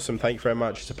 No, awesome. Thank you very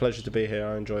much. It's a pleasure to be here.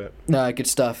 I enjoy it. No, good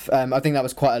stuff. I think that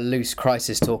was quite a loose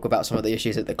crisis talk about some of the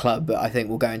issues at the club, but I think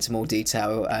we'll go into more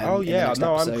detail.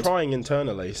 I'm crying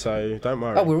internally, so don't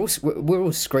worry. Oh, we're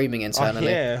all screaming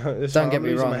internally. Don't get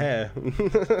me wrong. My hair.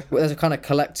 There's a kind of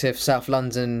collective South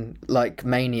London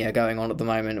mania going on at the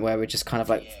moment, where we're just kind of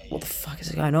like, what the fuck is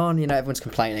going on? Everyone's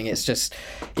complaining. It's just,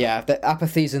 the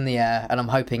apathy's in the air, and I'm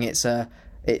hoping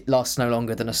it lasts no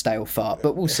longer than a stale fart,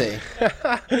 but we'll see.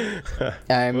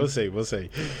 We'll see.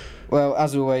 Well,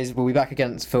 as always, we'll be back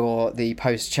again for the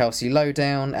post-Chelsea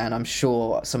lowdown, and I'm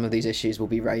sure some of these issues will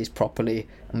be raised properly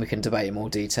and we can debate in more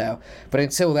detail. But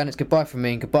until then, it's goodbye from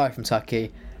me and goodbye from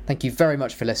Tuckey. Thank you very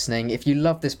much for listening. If you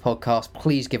love this podcast,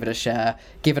 please give it a share,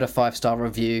 give it a 5-star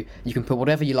review. You can put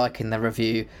whatever you like in the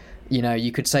review.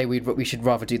 You could say we should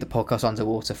rather do the podcast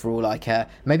underwater for all I care.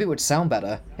 Maybe it would sound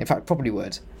better. In fact, probably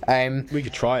would. We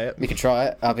could try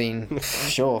it. I mean,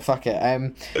 sure, fuck it.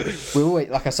 We're always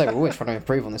trying to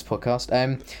improve on this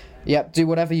podcast. Do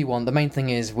whatever you want. The main thing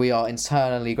is we are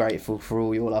internally grateful for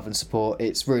all your love and support.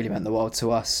 It's really meant the world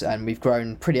to us, and we've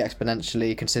grown pretty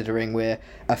exponentially, considering we're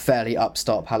a fairly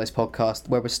upstart Palace podcast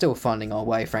where we're still finding our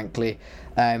way, frankly.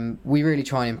 We really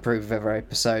try and improve with every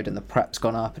episode, and the prep's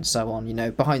gone up and so on.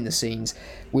 Behind the scenes,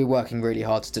 we're working really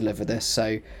hard to deliver this,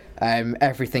 so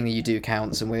everything that you do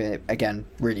counts, and we're, again,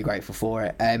 really grateful for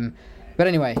it. But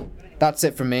anyway, that's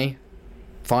it from me.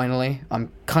 Finally,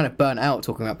 I'm kind of burnt out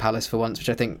talking about Palace for once, which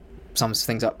I think sums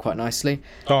things up quite nicely.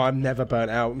 Oh, I'm never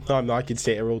burnt out. I could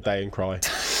sit here all day and cry.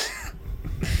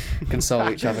 console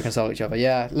each other.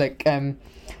 Yeah, look, I'm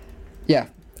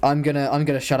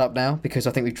gonna shut up now, because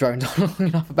I think we've droned on long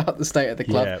enough about the state of the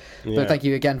club. Yeah. But thank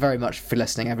you again very much for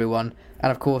listening, everyone,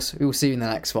 and of course we will see you in the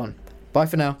next one. Bye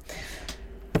for now.